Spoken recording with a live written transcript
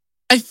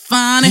I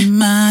funny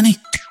money.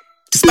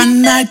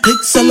 Dispana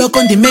quick solo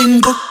con the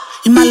mango.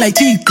 Imala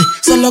chiki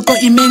solo con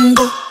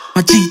imengo.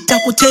 Machita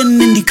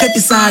kuthen in the creepy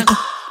sako.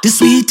 The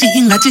sweetie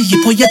ingathi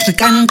yipoetry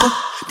kanko.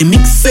 The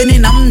mixeni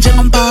nam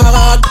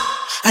njengombhako.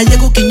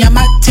 Ayeko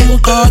kinyamate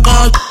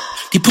uqoqo.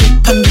 The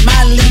phupha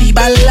ngemali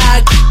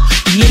balaka.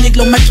 Leli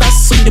kulo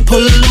mattress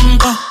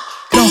undipholungo.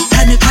 Lo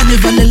hani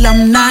valela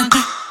mnaka.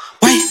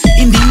 Why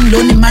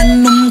indilo ni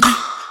manunga.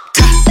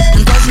 Ta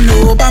ngikwazi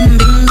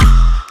nobambinga.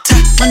 Ta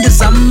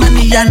mandizama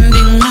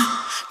niyandinga.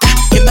 Ta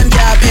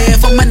ibandiyaphe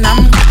for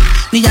manam.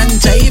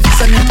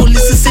 Niyanjayivisa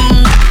nepolisi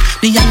singa.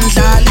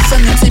 Niyandlalisa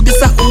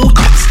nensibisa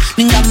ugaps.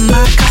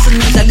 Ningamakasa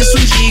nidlalisa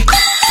unjiko.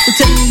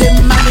 Uthele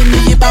mali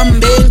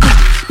niyibambeni.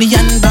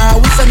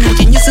 Niyandawisa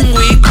nenginyisa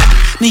ingwiko.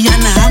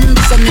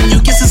 Niyanhambisa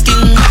nenyukisa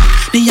iskinga.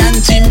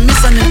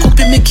 Niyanjimisa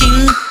nenkhupha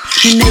imikinga.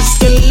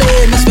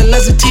 Ninezikelene sivela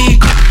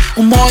zithiko.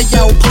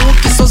 Umoya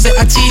uphuki soze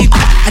athiko.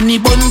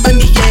 Aniboni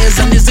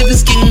bandiyeza niziva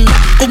iskinga.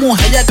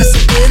 Kumuhaya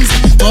kasebenzi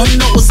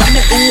ngono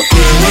uzame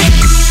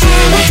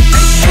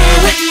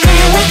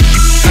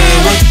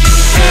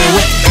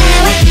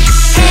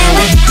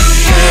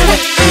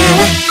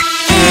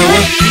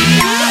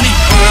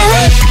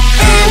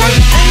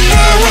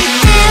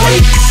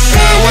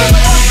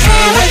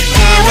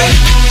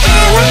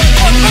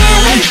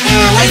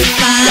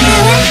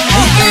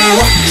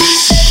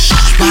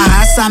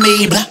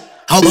mebla,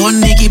 how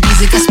boniki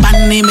busy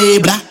kaspani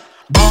mebla,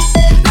 bo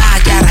na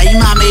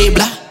karaima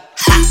mebla,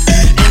 ha,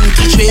 en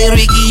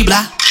kichweri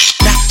kibla,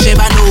 da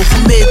chebano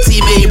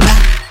humeti mebla,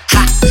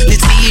 ha,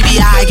 litibi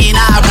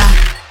aginabra,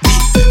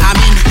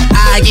 amin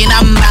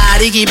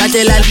aginamari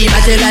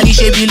kibatela li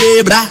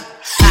shebilebra,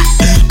 ha,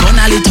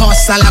 bona li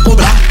tossa la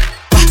cobra,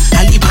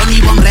 ali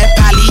boni bom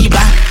repa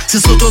libra,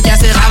 Sisoto kya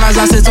se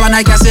ravaza,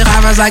 Setswana kya se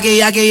ravaza,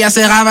 Keya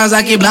se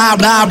ravaza, ke bla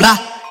bla bla,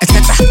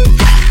 etc.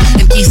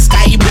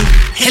 Sky blue,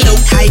 hello,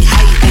 hi,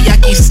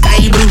 kaya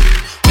sky blue.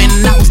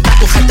 When na usta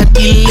ko hata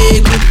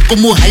kile group,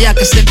 kumuhaya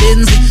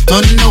kasebenzi,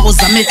 nono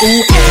uzame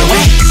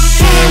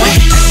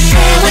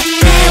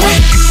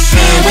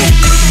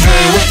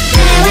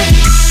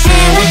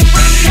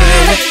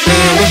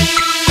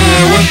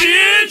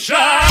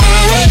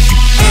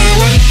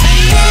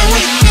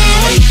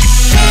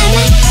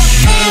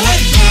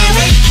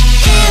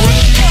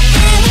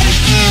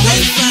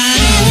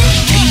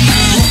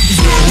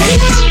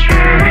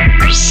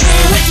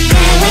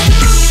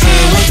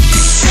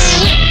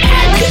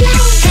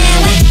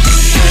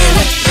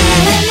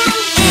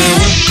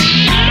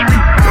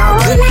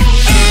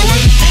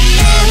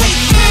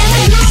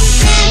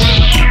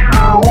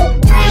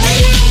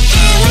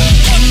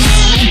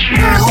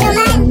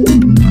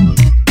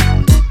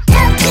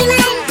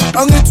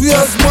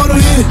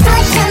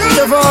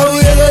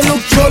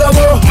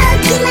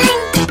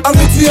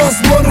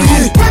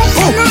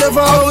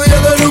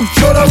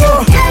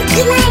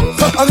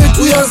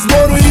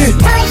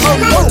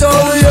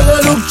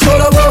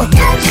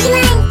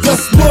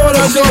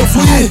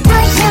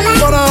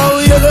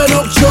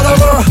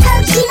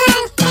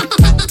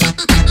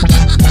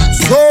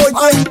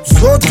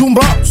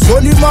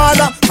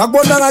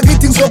Akubona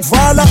ngakithi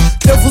ngizokuvala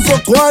Kefu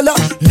zogcwala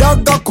La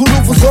kakhulu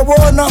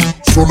uzobona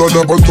Sola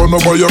labantwana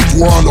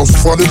bayagcwala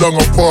Sifalela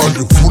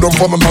ngaphandle Funa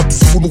mfana nathi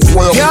sifuna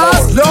ukuhwaya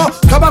Yes lo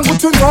Cabanga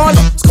ukuthi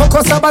ungcono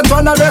Sikhokhosa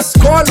abantwana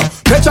besikolo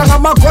Pheja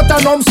ngamakota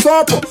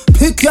nomsopo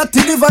Pick ya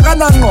deliver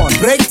kanangqondo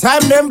Break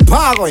time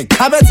nemphako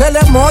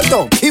Ikhabethele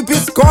moto Keep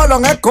isikolo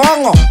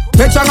ngegongo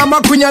Pheja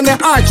ngamagunya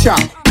ne-acha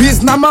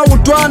Biz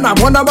namawutwana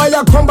Bona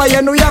bayakhomba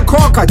yena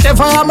uyakhokha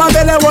Tefa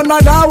yamabele wona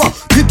lawa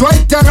Kidwa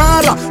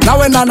itegala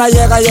Nawe nana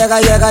yeka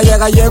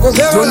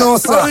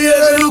Ukudunusa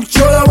Uyele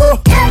ukuchola bo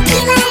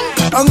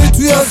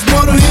Angithi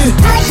uyazibona yi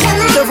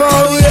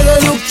Tefa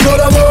uyele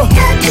ukuchola bo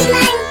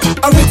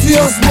Angithi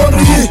uyazibona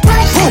yi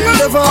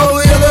Tefa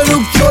uyele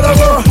ukuchola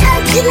bo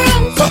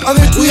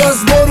Angithi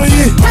uyazibona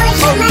yi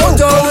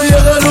Tefa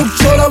uyele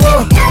ukuchola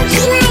bo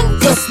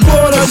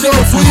Yasibona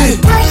njengofuyi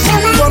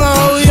Bona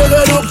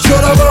uyele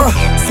ukuchola bo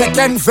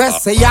Second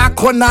verse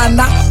yakho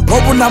nana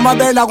Ngoba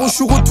unamabela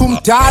kusho ukuthi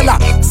umdala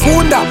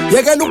Funda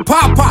yekela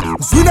uphapha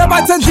Zune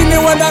bathe endlini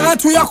wena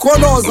ngathi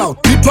uyakholoza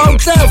Udipha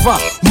uhleva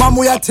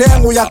Mama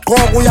uyathenga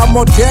uyaqoqa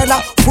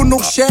uyamodela Funa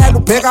ukushela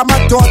ubheka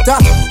amadoda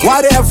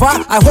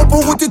Whatever I hope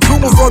ukuthi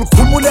ithunga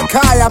uzolikhumula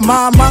ekhaya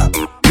mama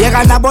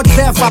Yeka nabo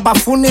clever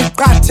bafuna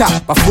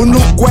iqatha bafuna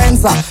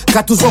ukwenza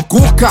kathi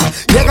uzoguga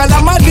yeka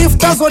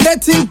lama-lift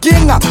azoletha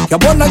inkinga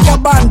yabona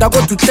kuyabanda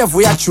kodwa uclever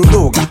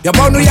uyajuluka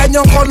yabona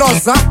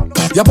uyanyonkoloza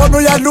yabona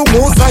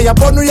uyalunguza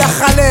yabona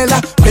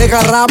uyahalela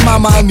bheka rama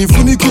mani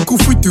funa ikuku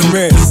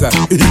fudumeza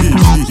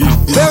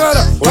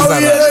bheka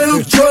awuyele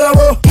ukujola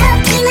bo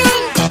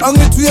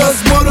angithi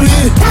uyazibona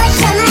yi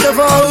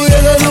clever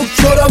awuyele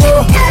ukujola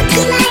bo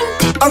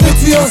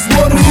angithi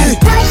uyazibona yi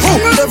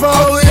clever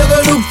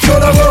awuyele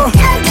ukujola bo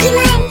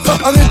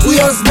angithi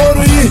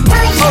uyazibona yi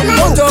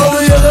kodwa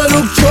awuyele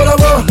ukujola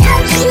bo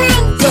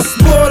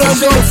yasibona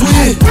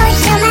njengofuyi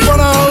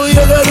bona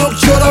awuyele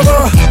ukujola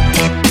bo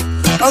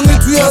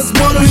angithi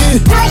uyazibona yi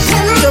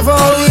clever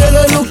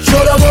awuyele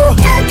ukujola bo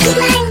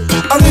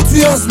angithi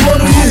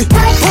uyazibona uyi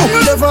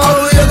Never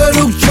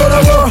uyekela ukuthola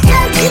bo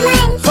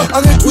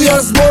Angithi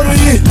uyazibona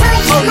uyi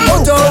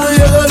Kodwa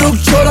uyekela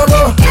ukuthola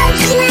bo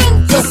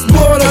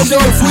Uyazibona nje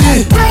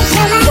uyi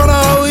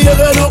Kodwa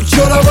uyekela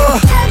ukuthola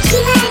bo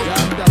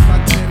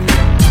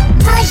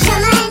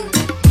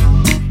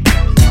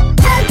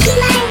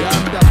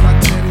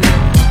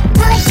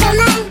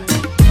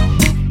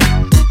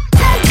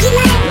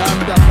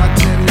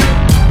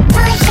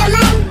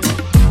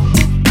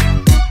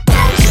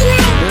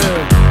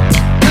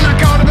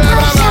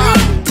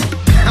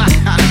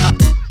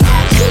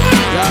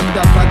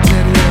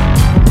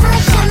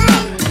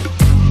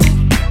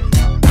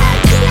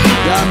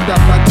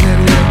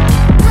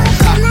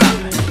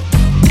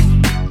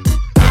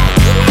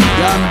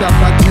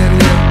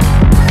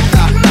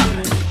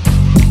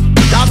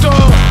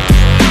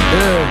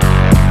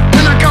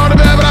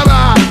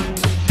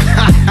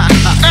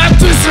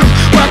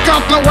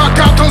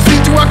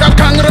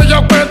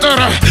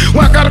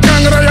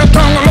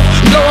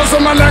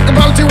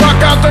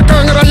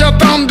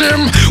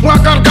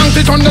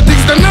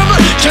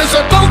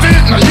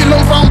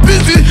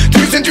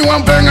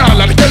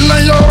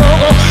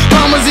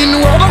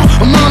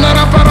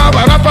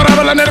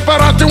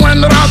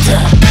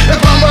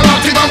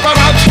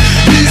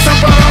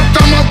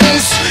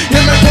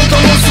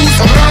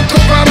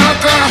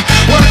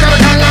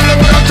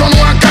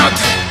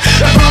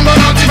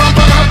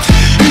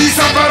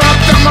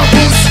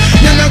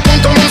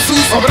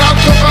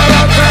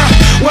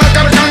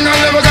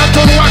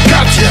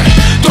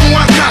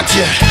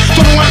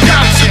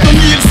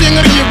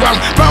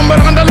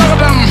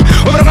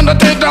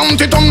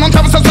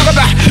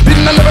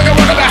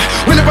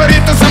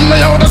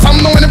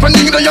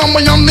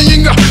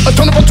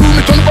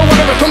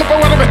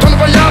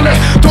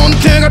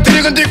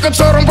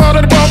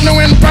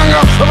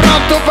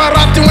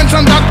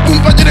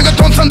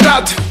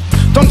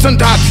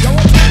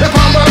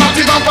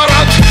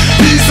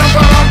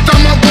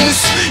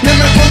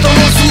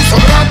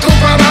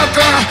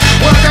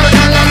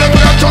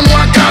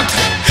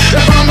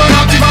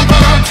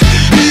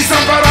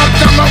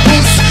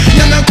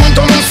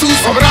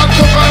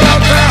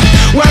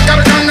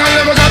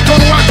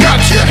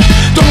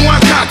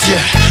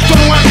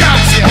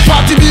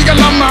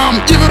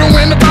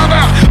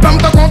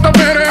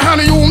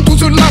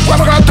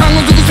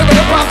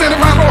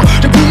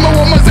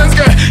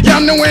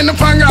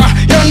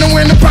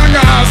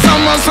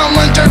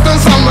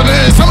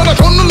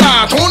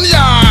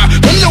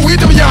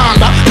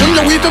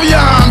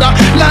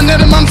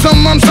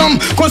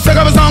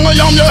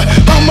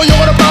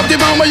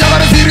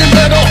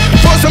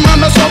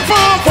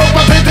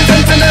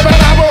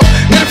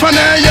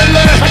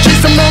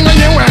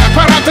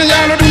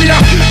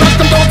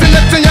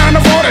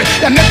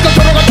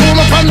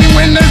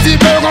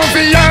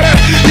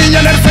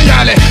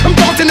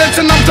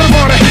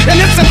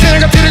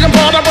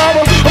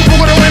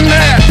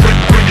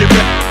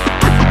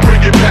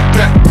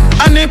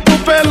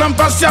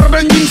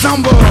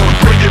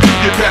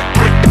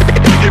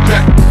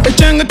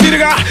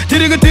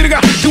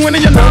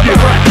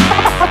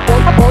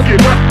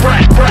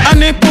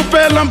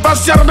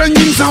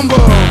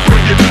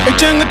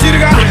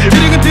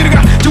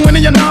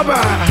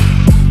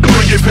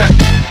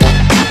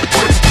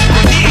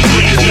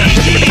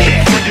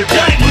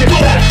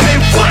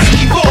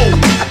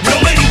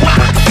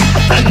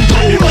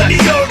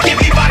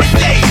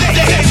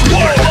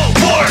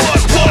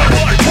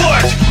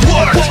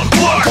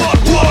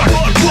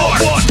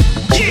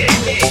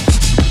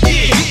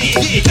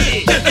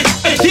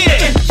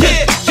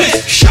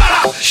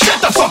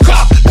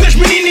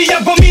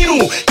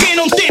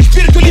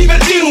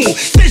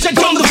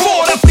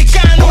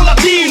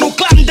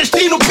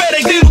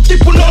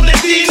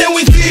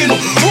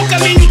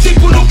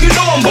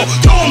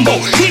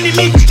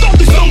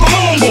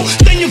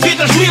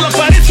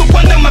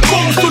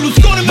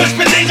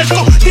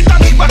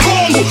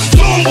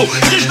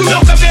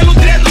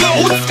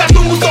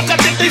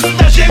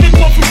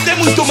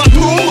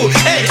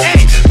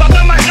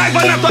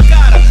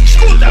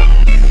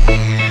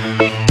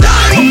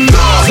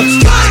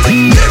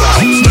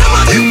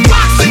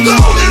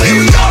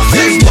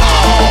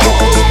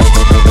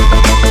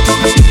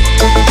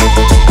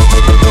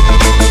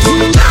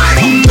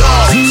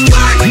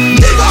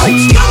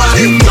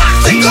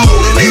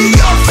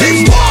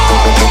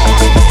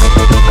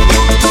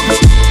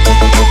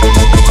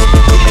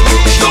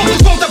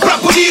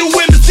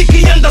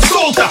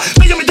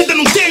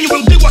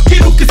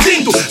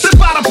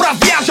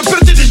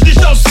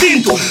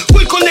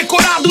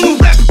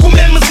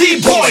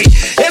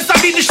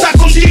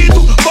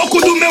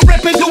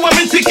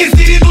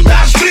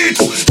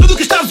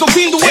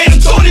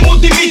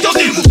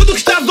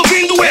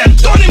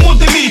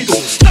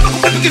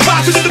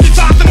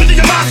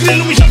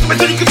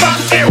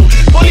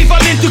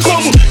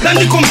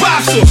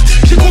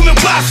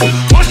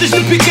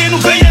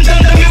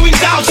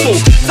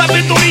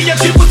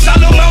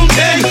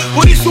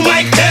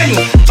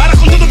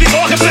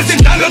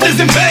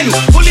desempenho.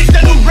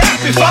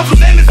 Só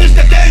problemas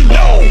este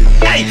tenho.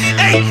 Ei,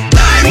 ei,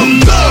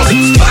 Diamond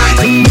Dog.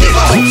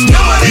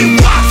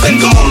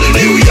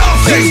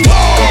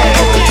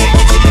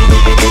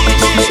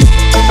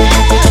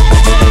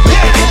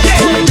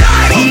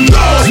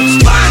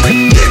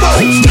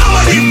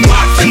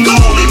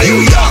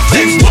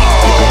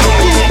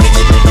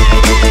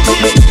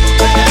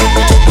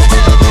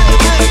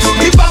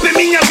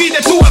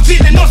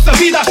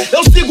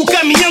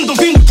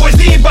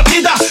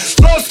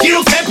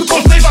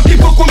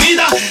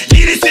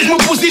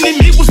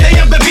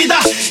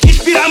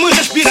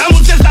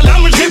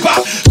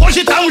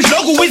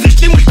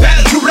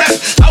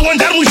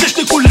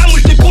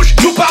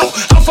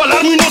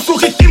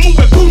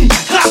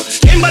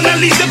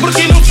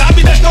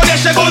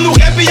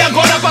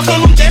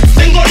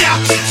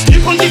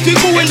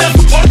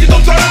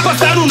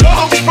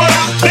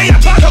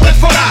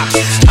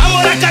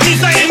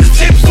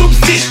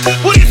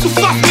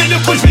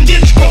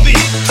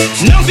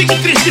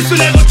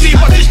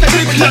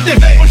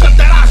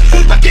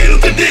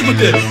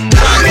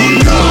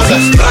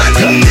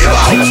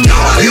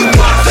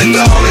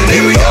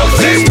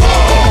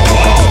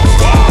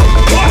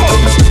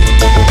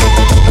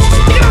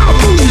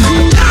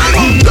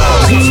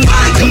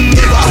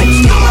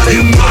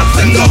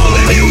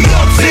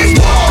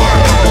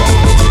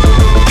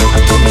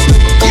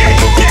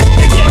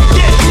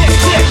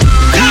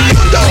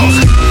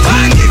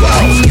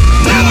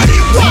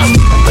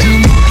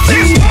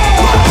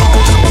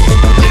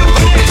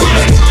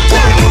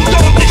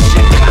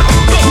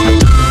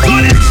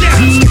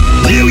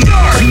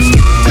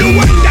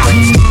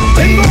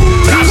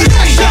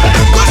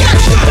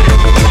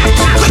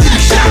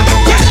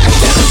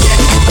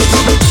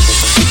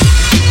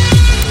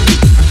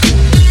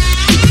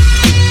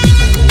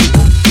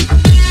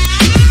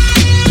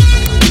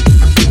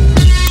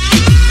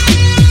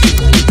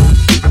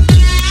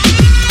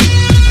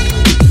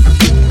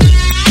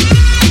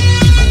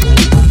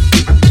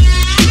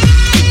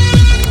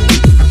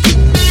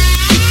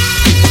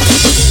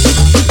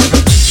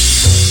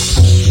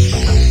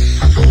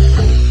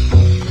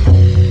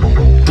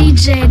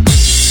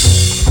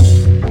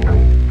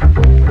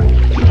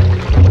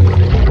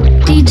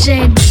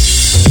 DJ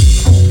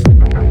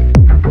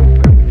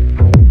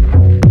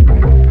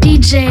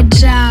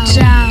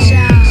G.O.A.T.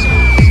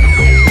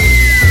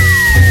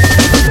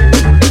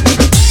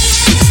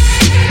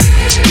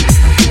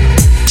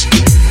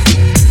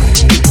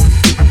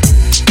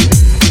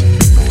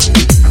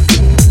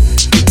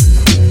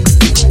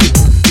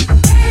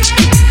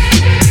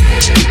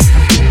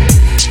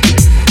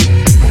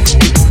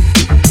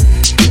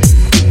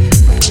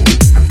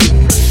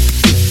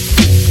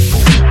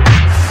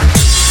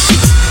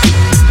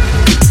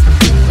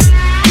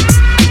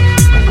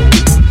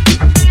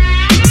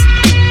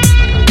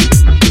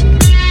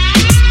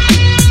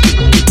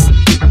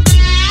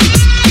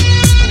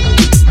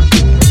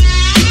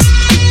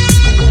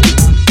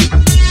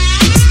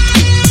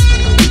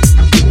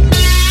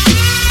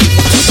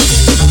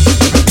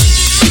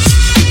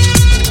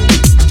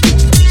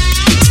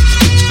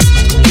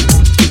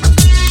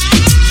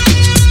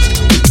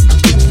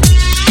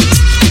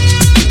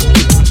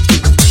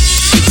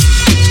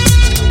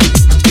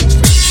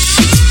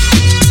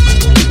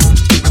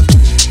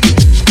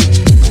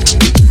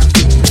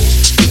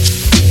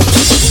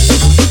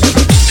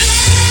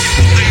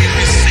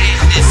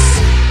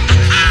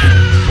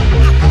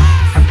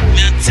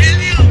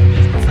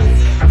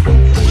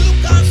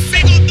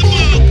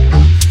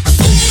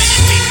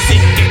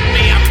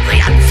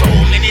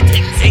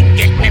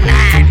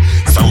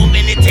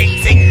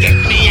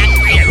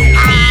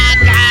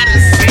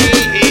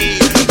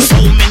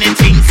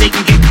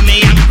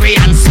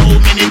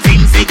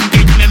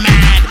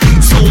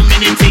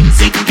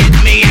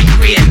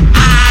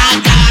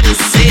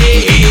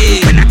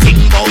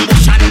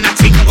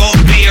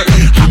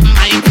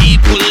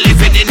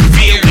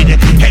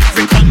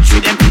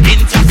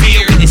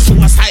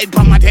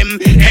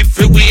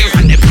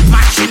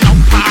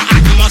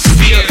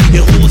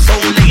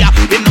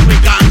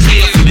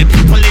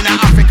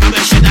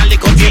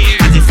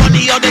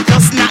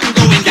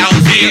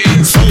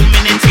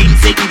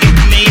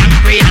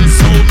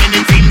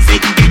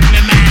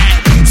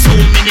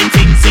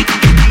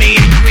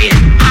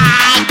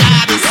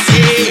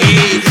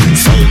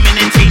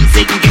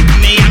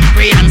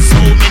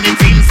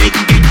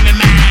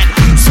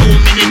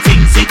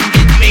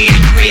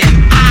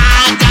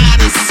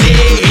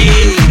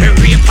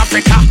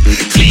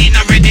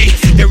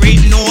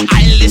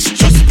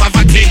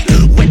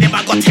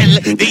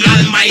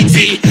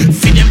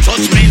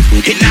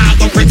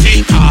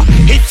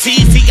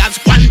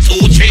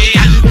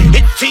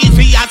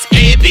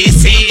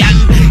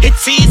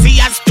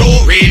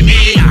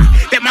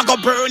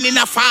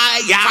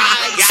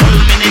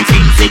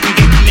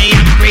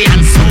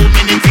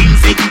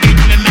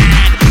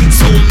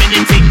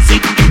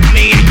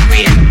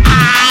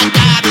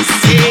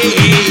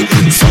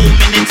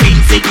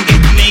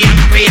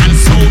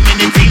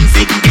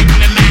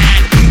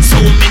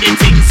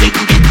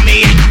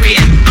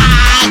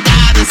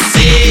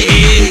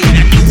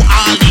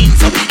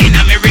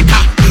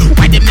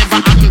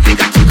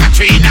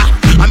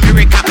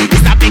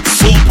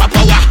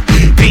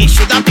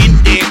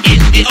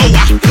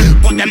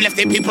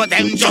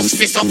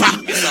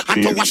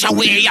 And to wash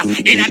away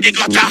in the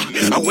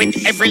gutter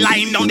with every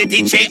line on the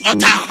DJ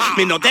utter.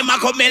 Me know them a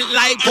go melt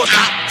like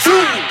butter.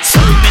 So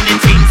many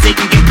things they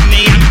can get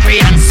me angry,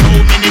 and so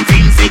many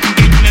things they can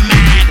get me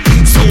mad.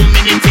 So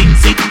many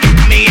things they can get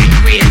me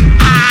angry, and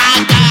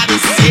I gotta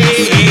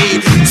say.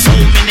 So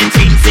many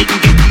things they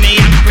can get me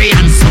angry,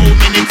 and so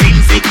many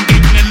things they can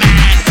get me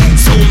mad.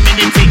 So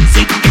many things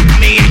they can get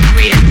me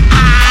angry, and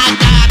I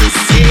gotta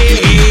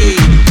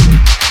say.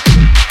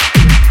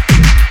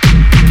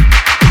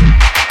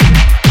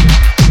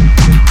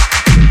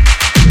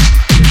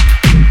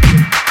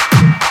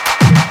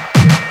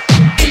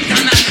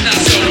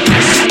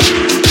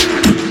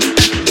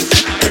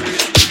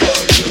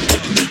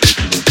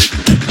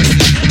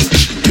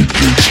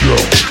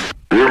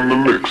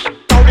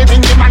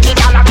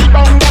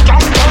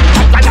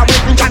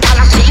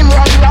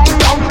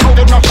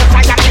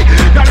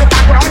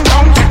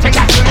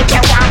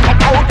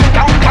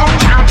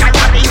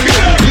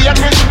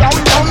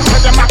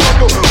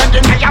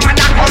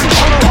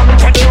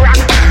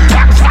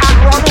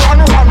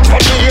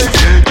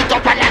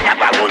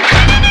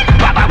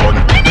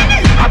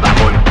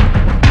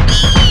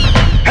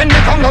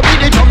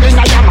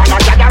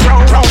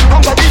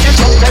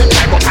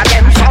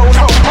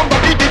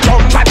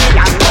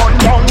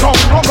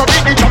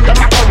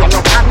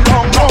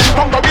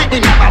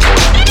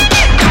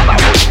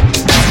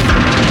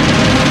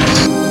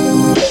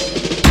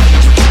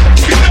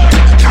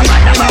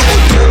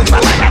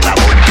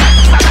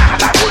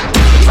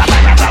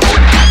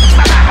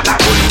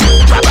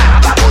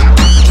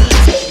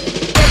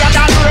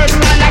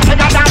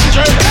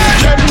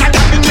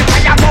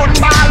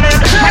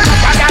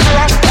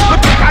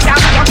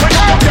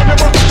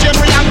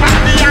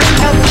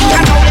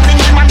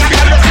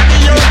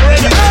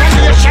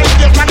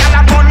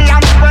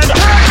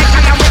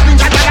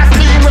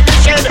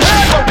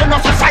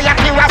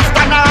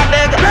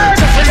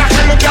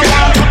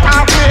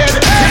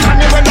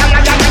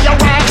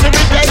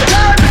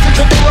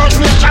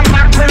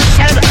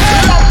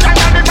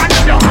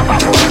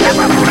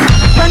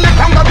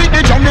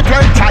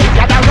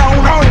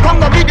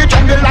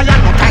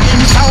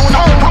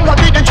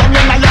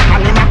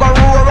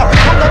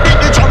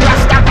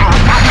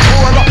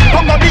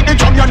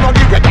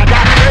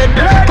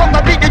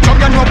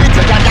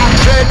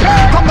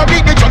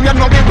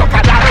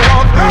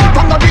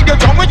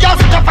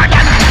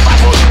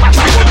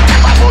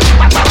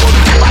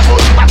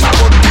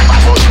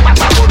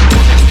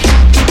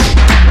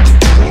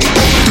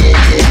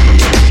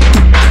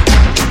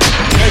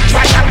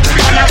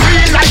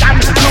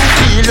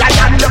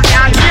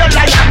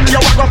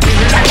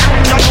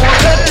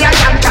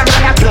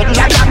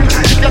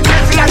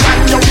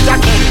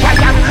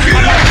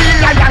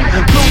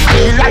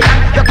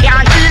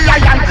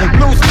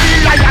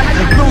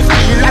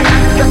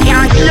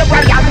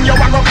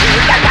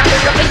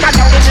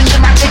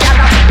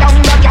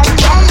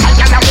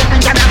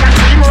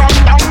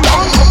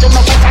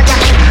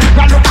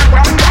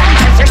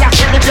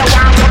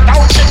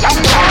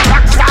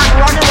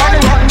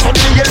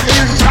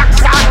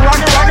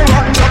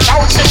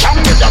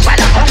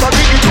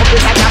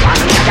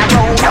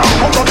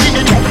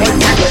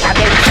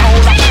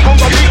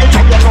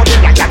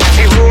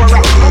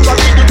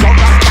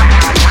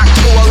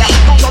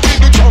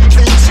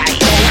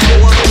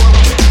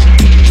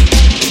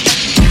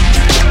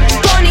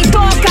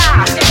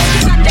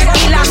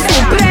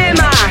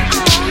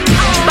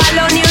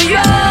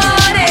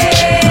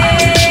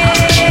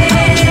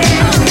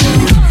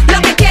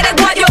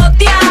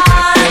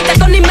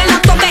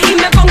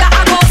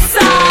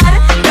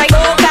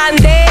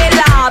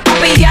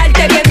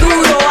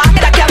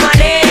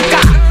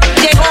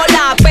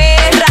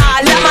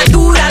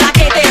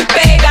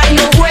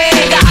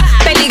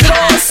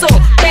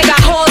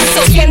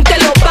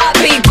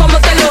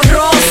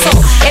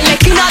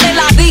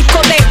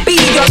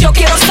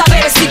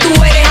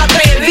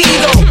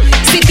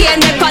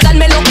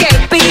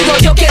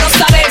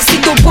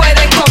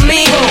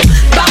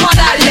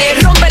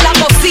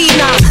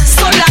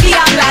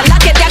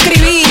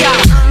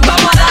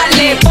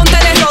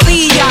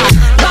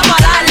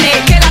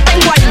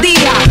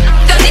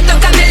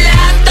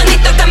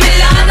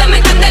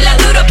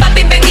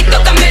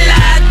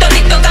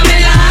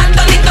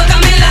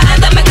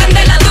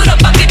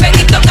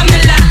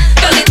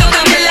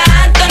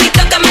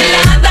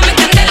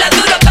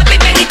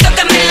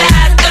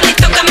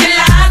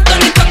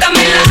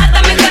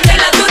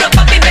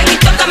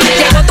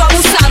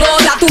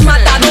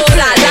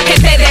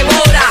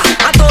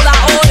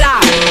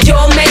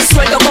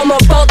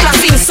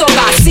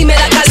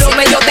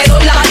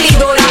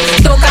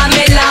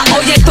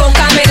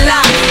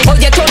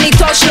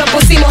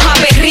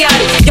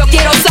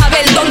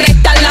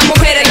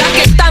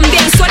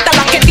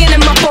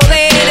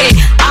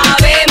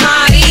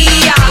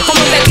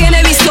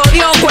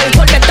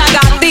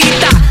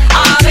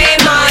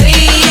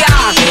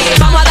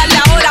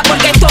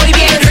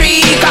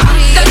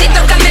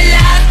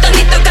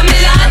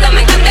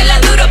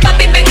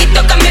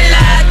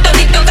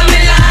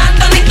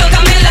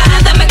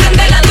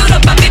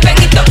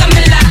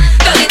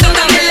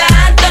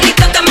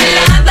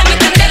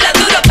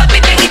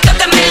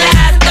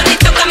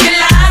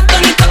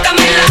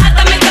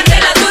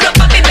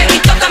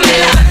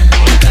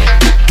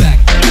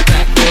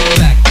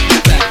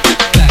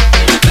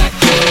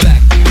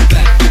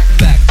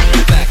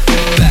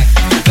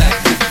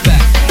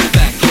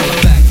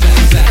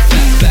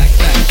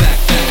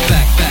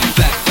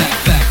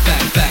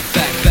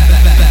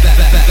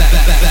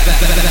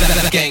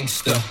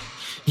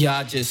 Yeah,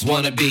 I just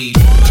wanna be.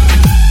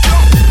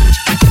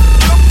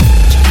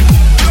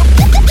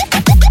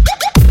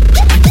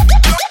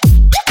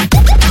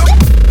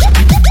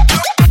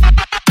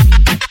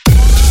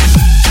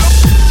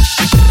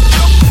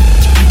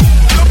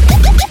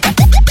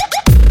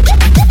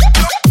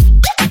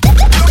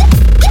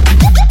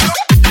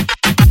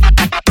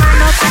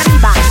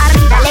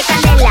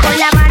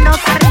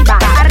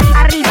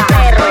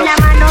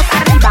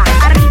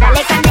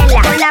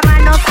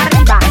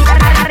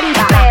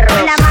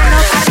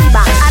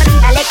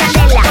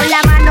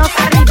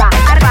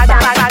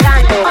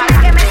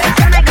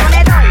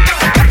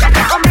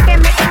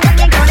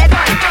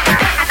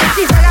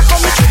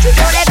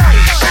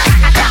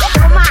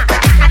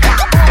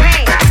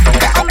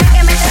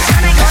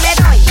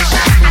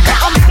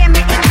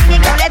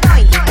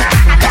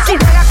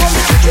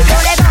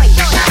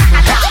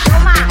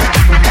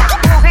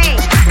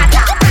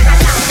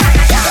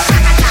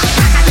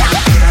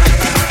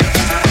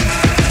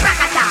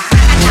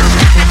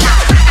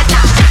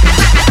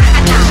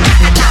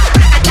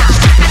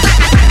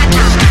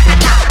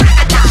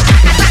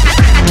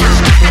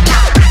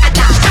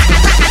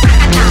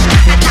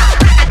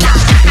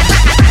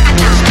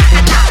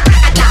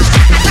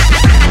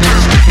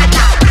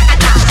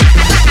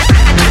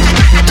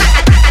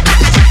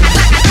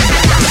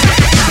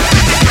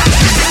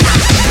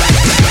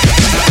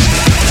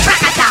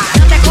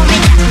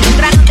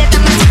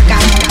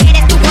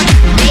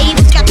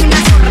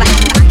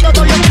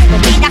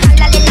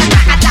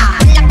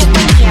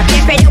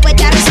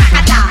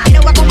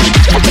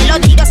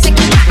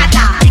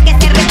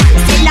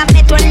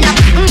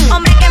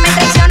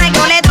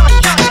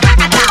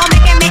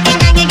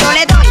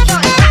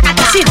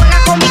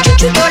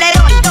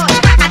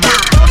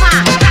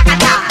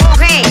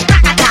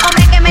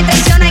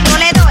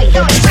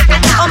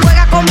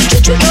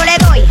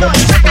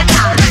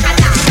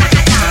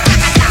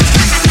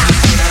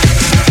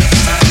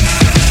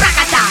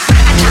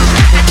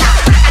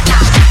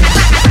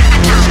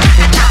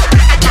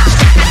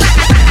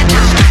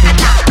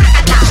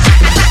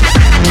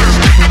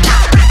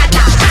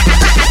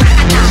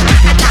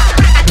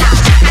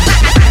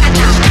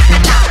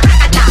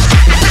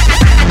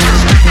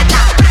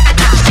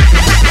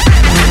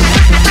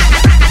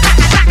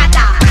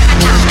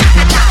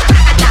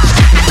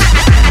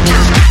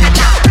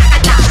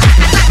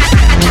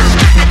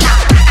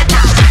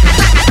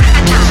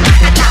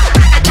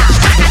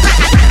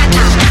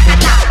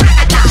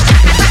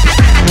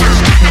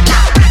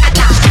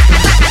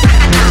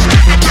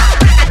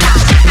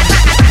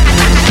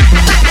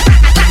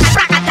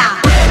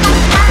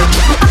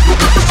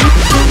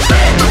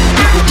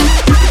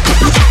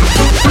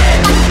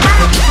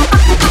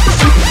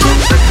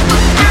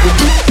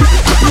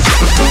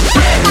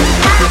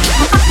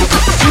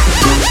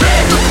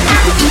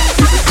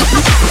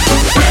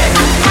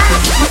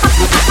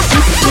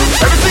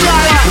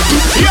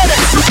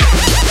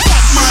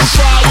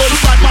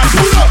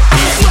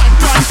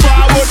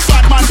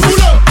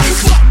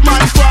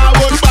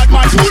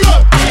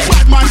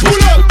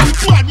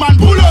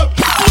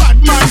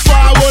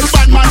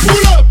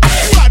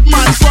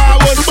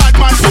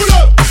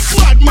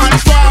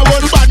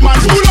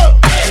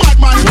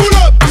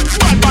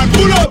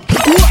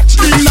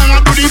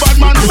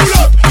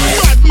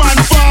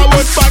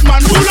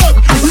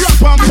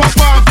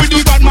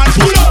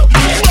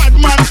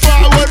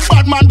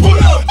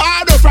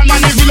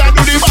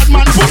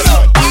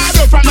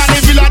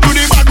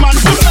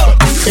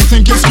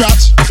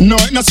 No,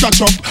 it not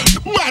scratch up.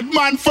 Bad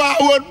man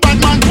forward, bad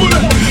man pull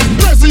up.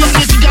 President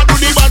Nicky do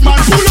the bad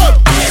man pull up.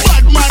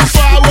 Bad man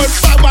forward,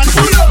 bad man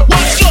pull up.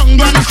 What's young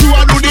and the crew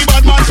do the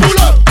bad man pull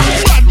up.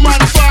 Bad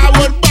man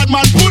forward, bad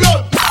man pull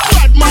up.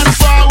 Bad man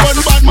forward,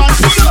 bad man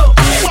pull up.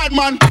 Bad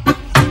man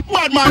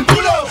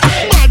pull up.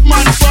 Bad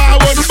man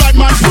forward, bad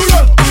man pull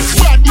up.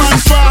 Bad man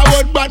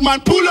forward, bad man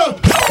pull up.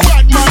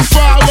 Bad man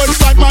forward,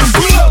 bad man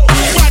pull up.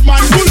 Bad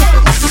man pull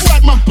up.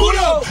 Bad man pull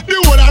up. The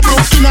whole of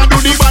Brooklyn do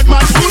the bad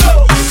man pull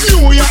up.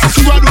 New York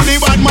crew do the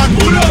bad man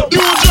pull up.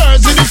 New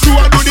Jersey the crew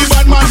do the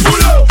bad man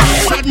pull up.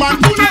 Bad man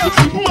pull up.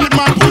 Bad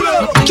man pull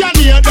up.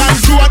 Canadian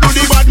crew do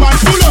the bad man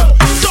pull up.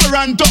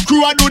 Toronto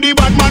crew do the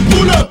bad man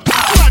pull up.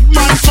 Bad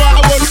man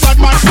forward, bad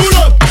man pull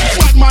up.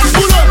 Bad man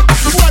pull up.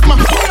 Bad man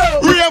pull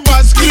up.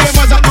 Ravers,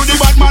 Clavers do the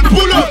bad man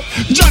pull up.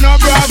 John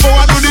Bravo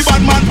do the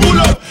bad man pull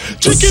up.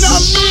 Chicken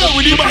and beer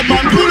with the bad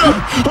man pull up.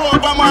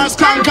 Over Mars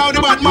Cank out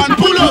the bad man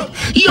pull up.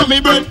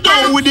 Yummy bread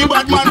down with the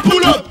bad man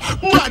pull up.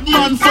 Bad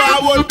man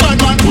forward, bad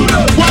man pull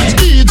up. Watch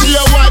DJ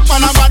White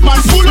man a bad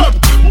man pull up.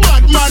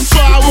 Bad man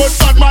forward,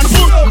 bad man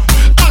pull up.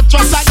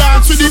 Actress a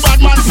dance with the bad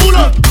man pull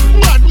up.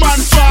 Bad man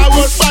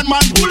forward, bad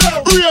man pull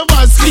up.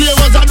 Ravers,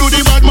 Clavers do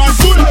the bad man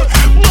pull up.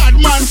 Bad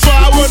man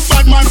forward,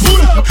 bad man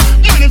pull up.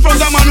 Man in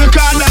front of man we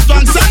call that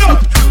one stand up.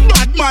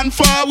 Bad man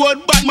forward,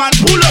 bad man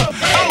pull up.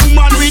 A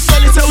woman with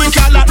belly say we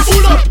call that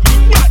pull up.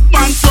 Bad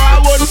man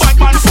forward, bad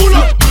man pull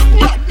up.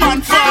 Bad man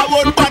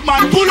forward, bad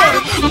man pull up.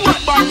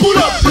 Bad man pull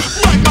up.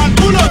 Bad man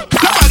pull up.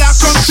 Nobody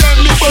come tell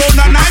me bone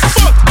a night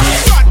fuck.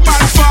 Bad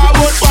man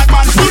forward, bad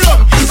man pull up.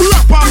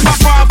 Rap and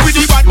pop off with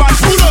the bad man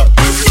pull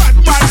up.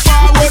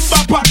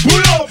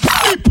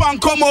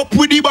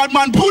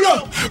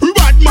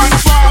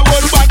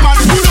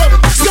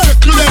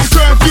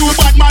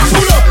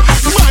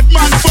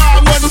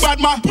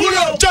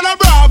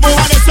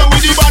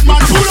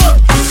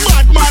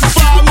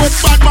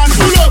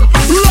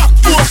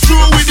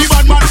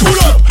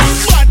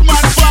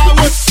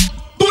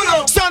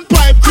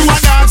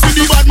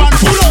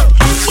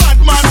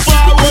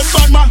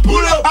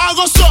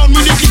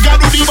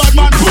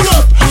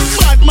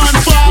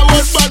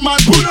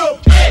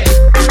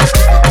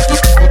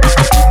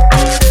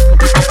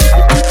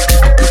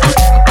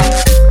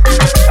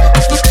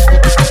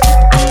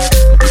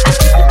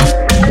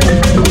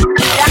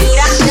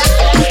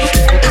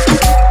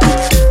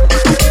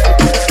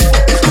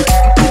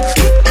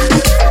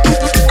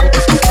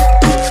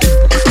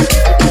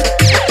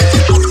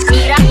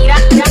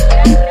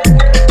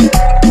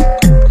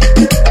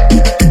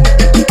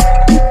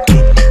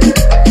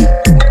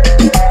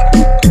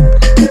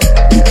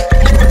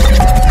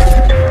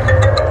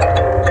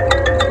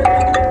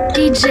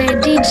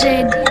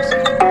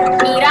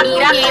 Mira,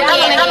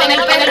 en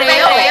el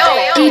perreo.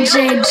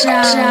 DJ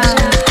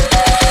G.O.A.T.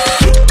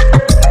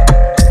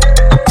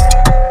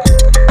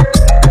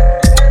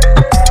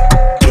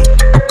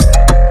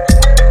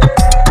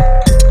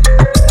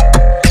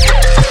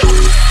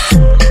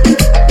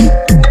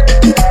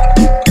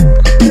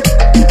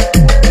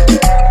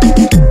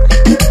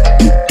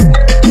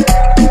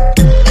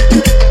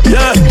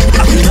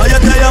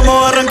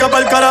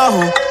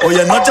 Hoy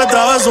es noche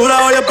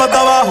travesura, hoy es pata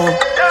abajo.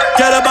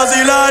 Quieres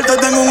vacilar, te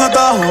tengo un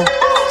atajo.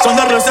 Son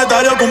del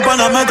recetario que un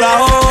pana me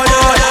trajo.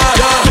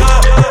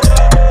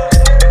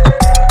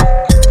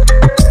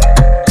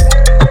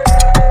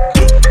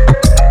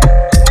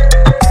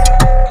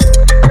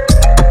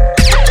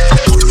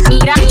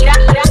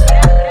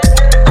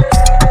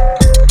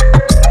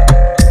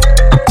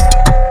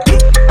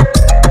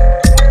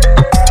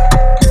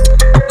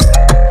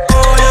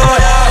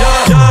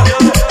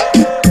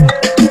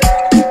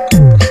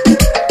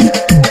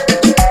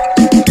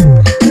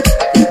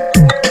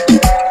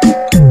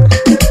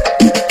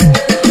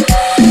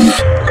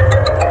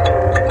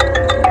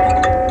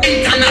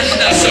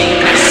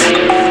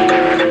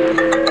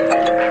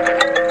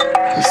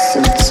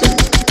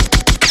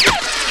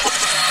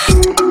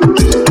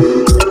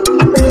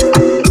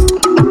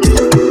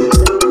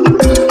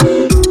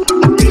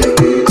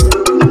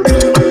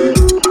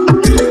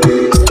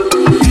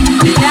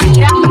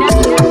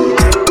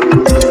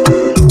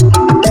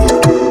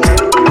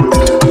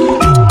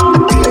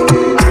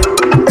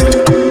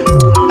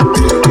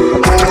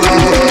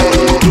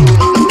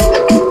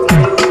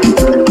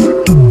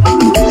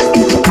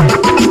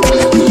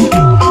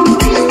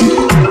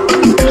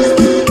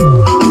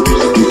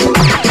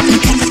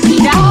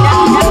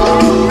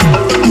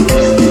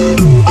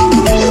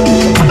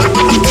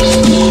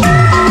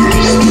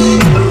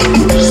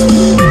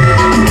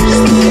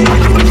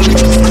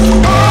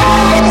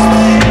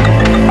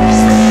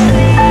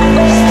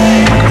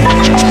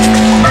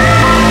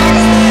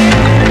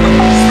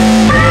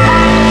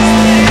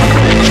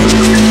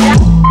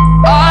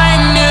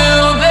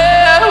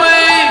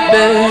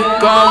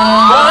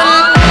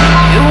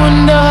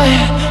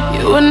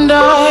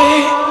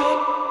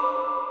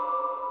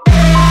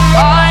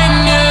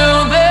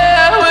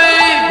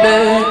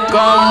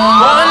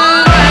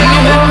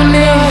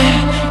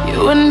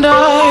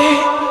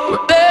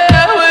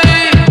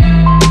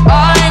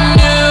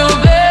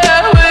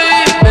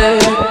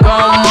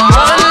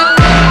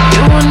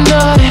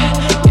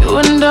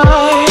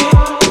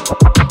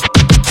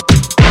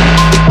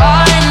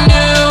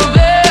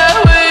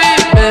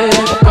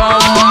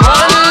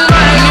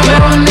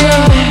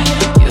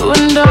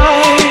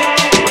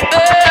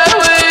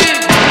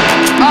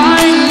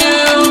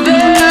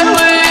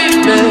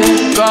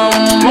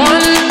 Come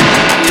on,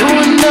 you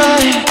and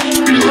I.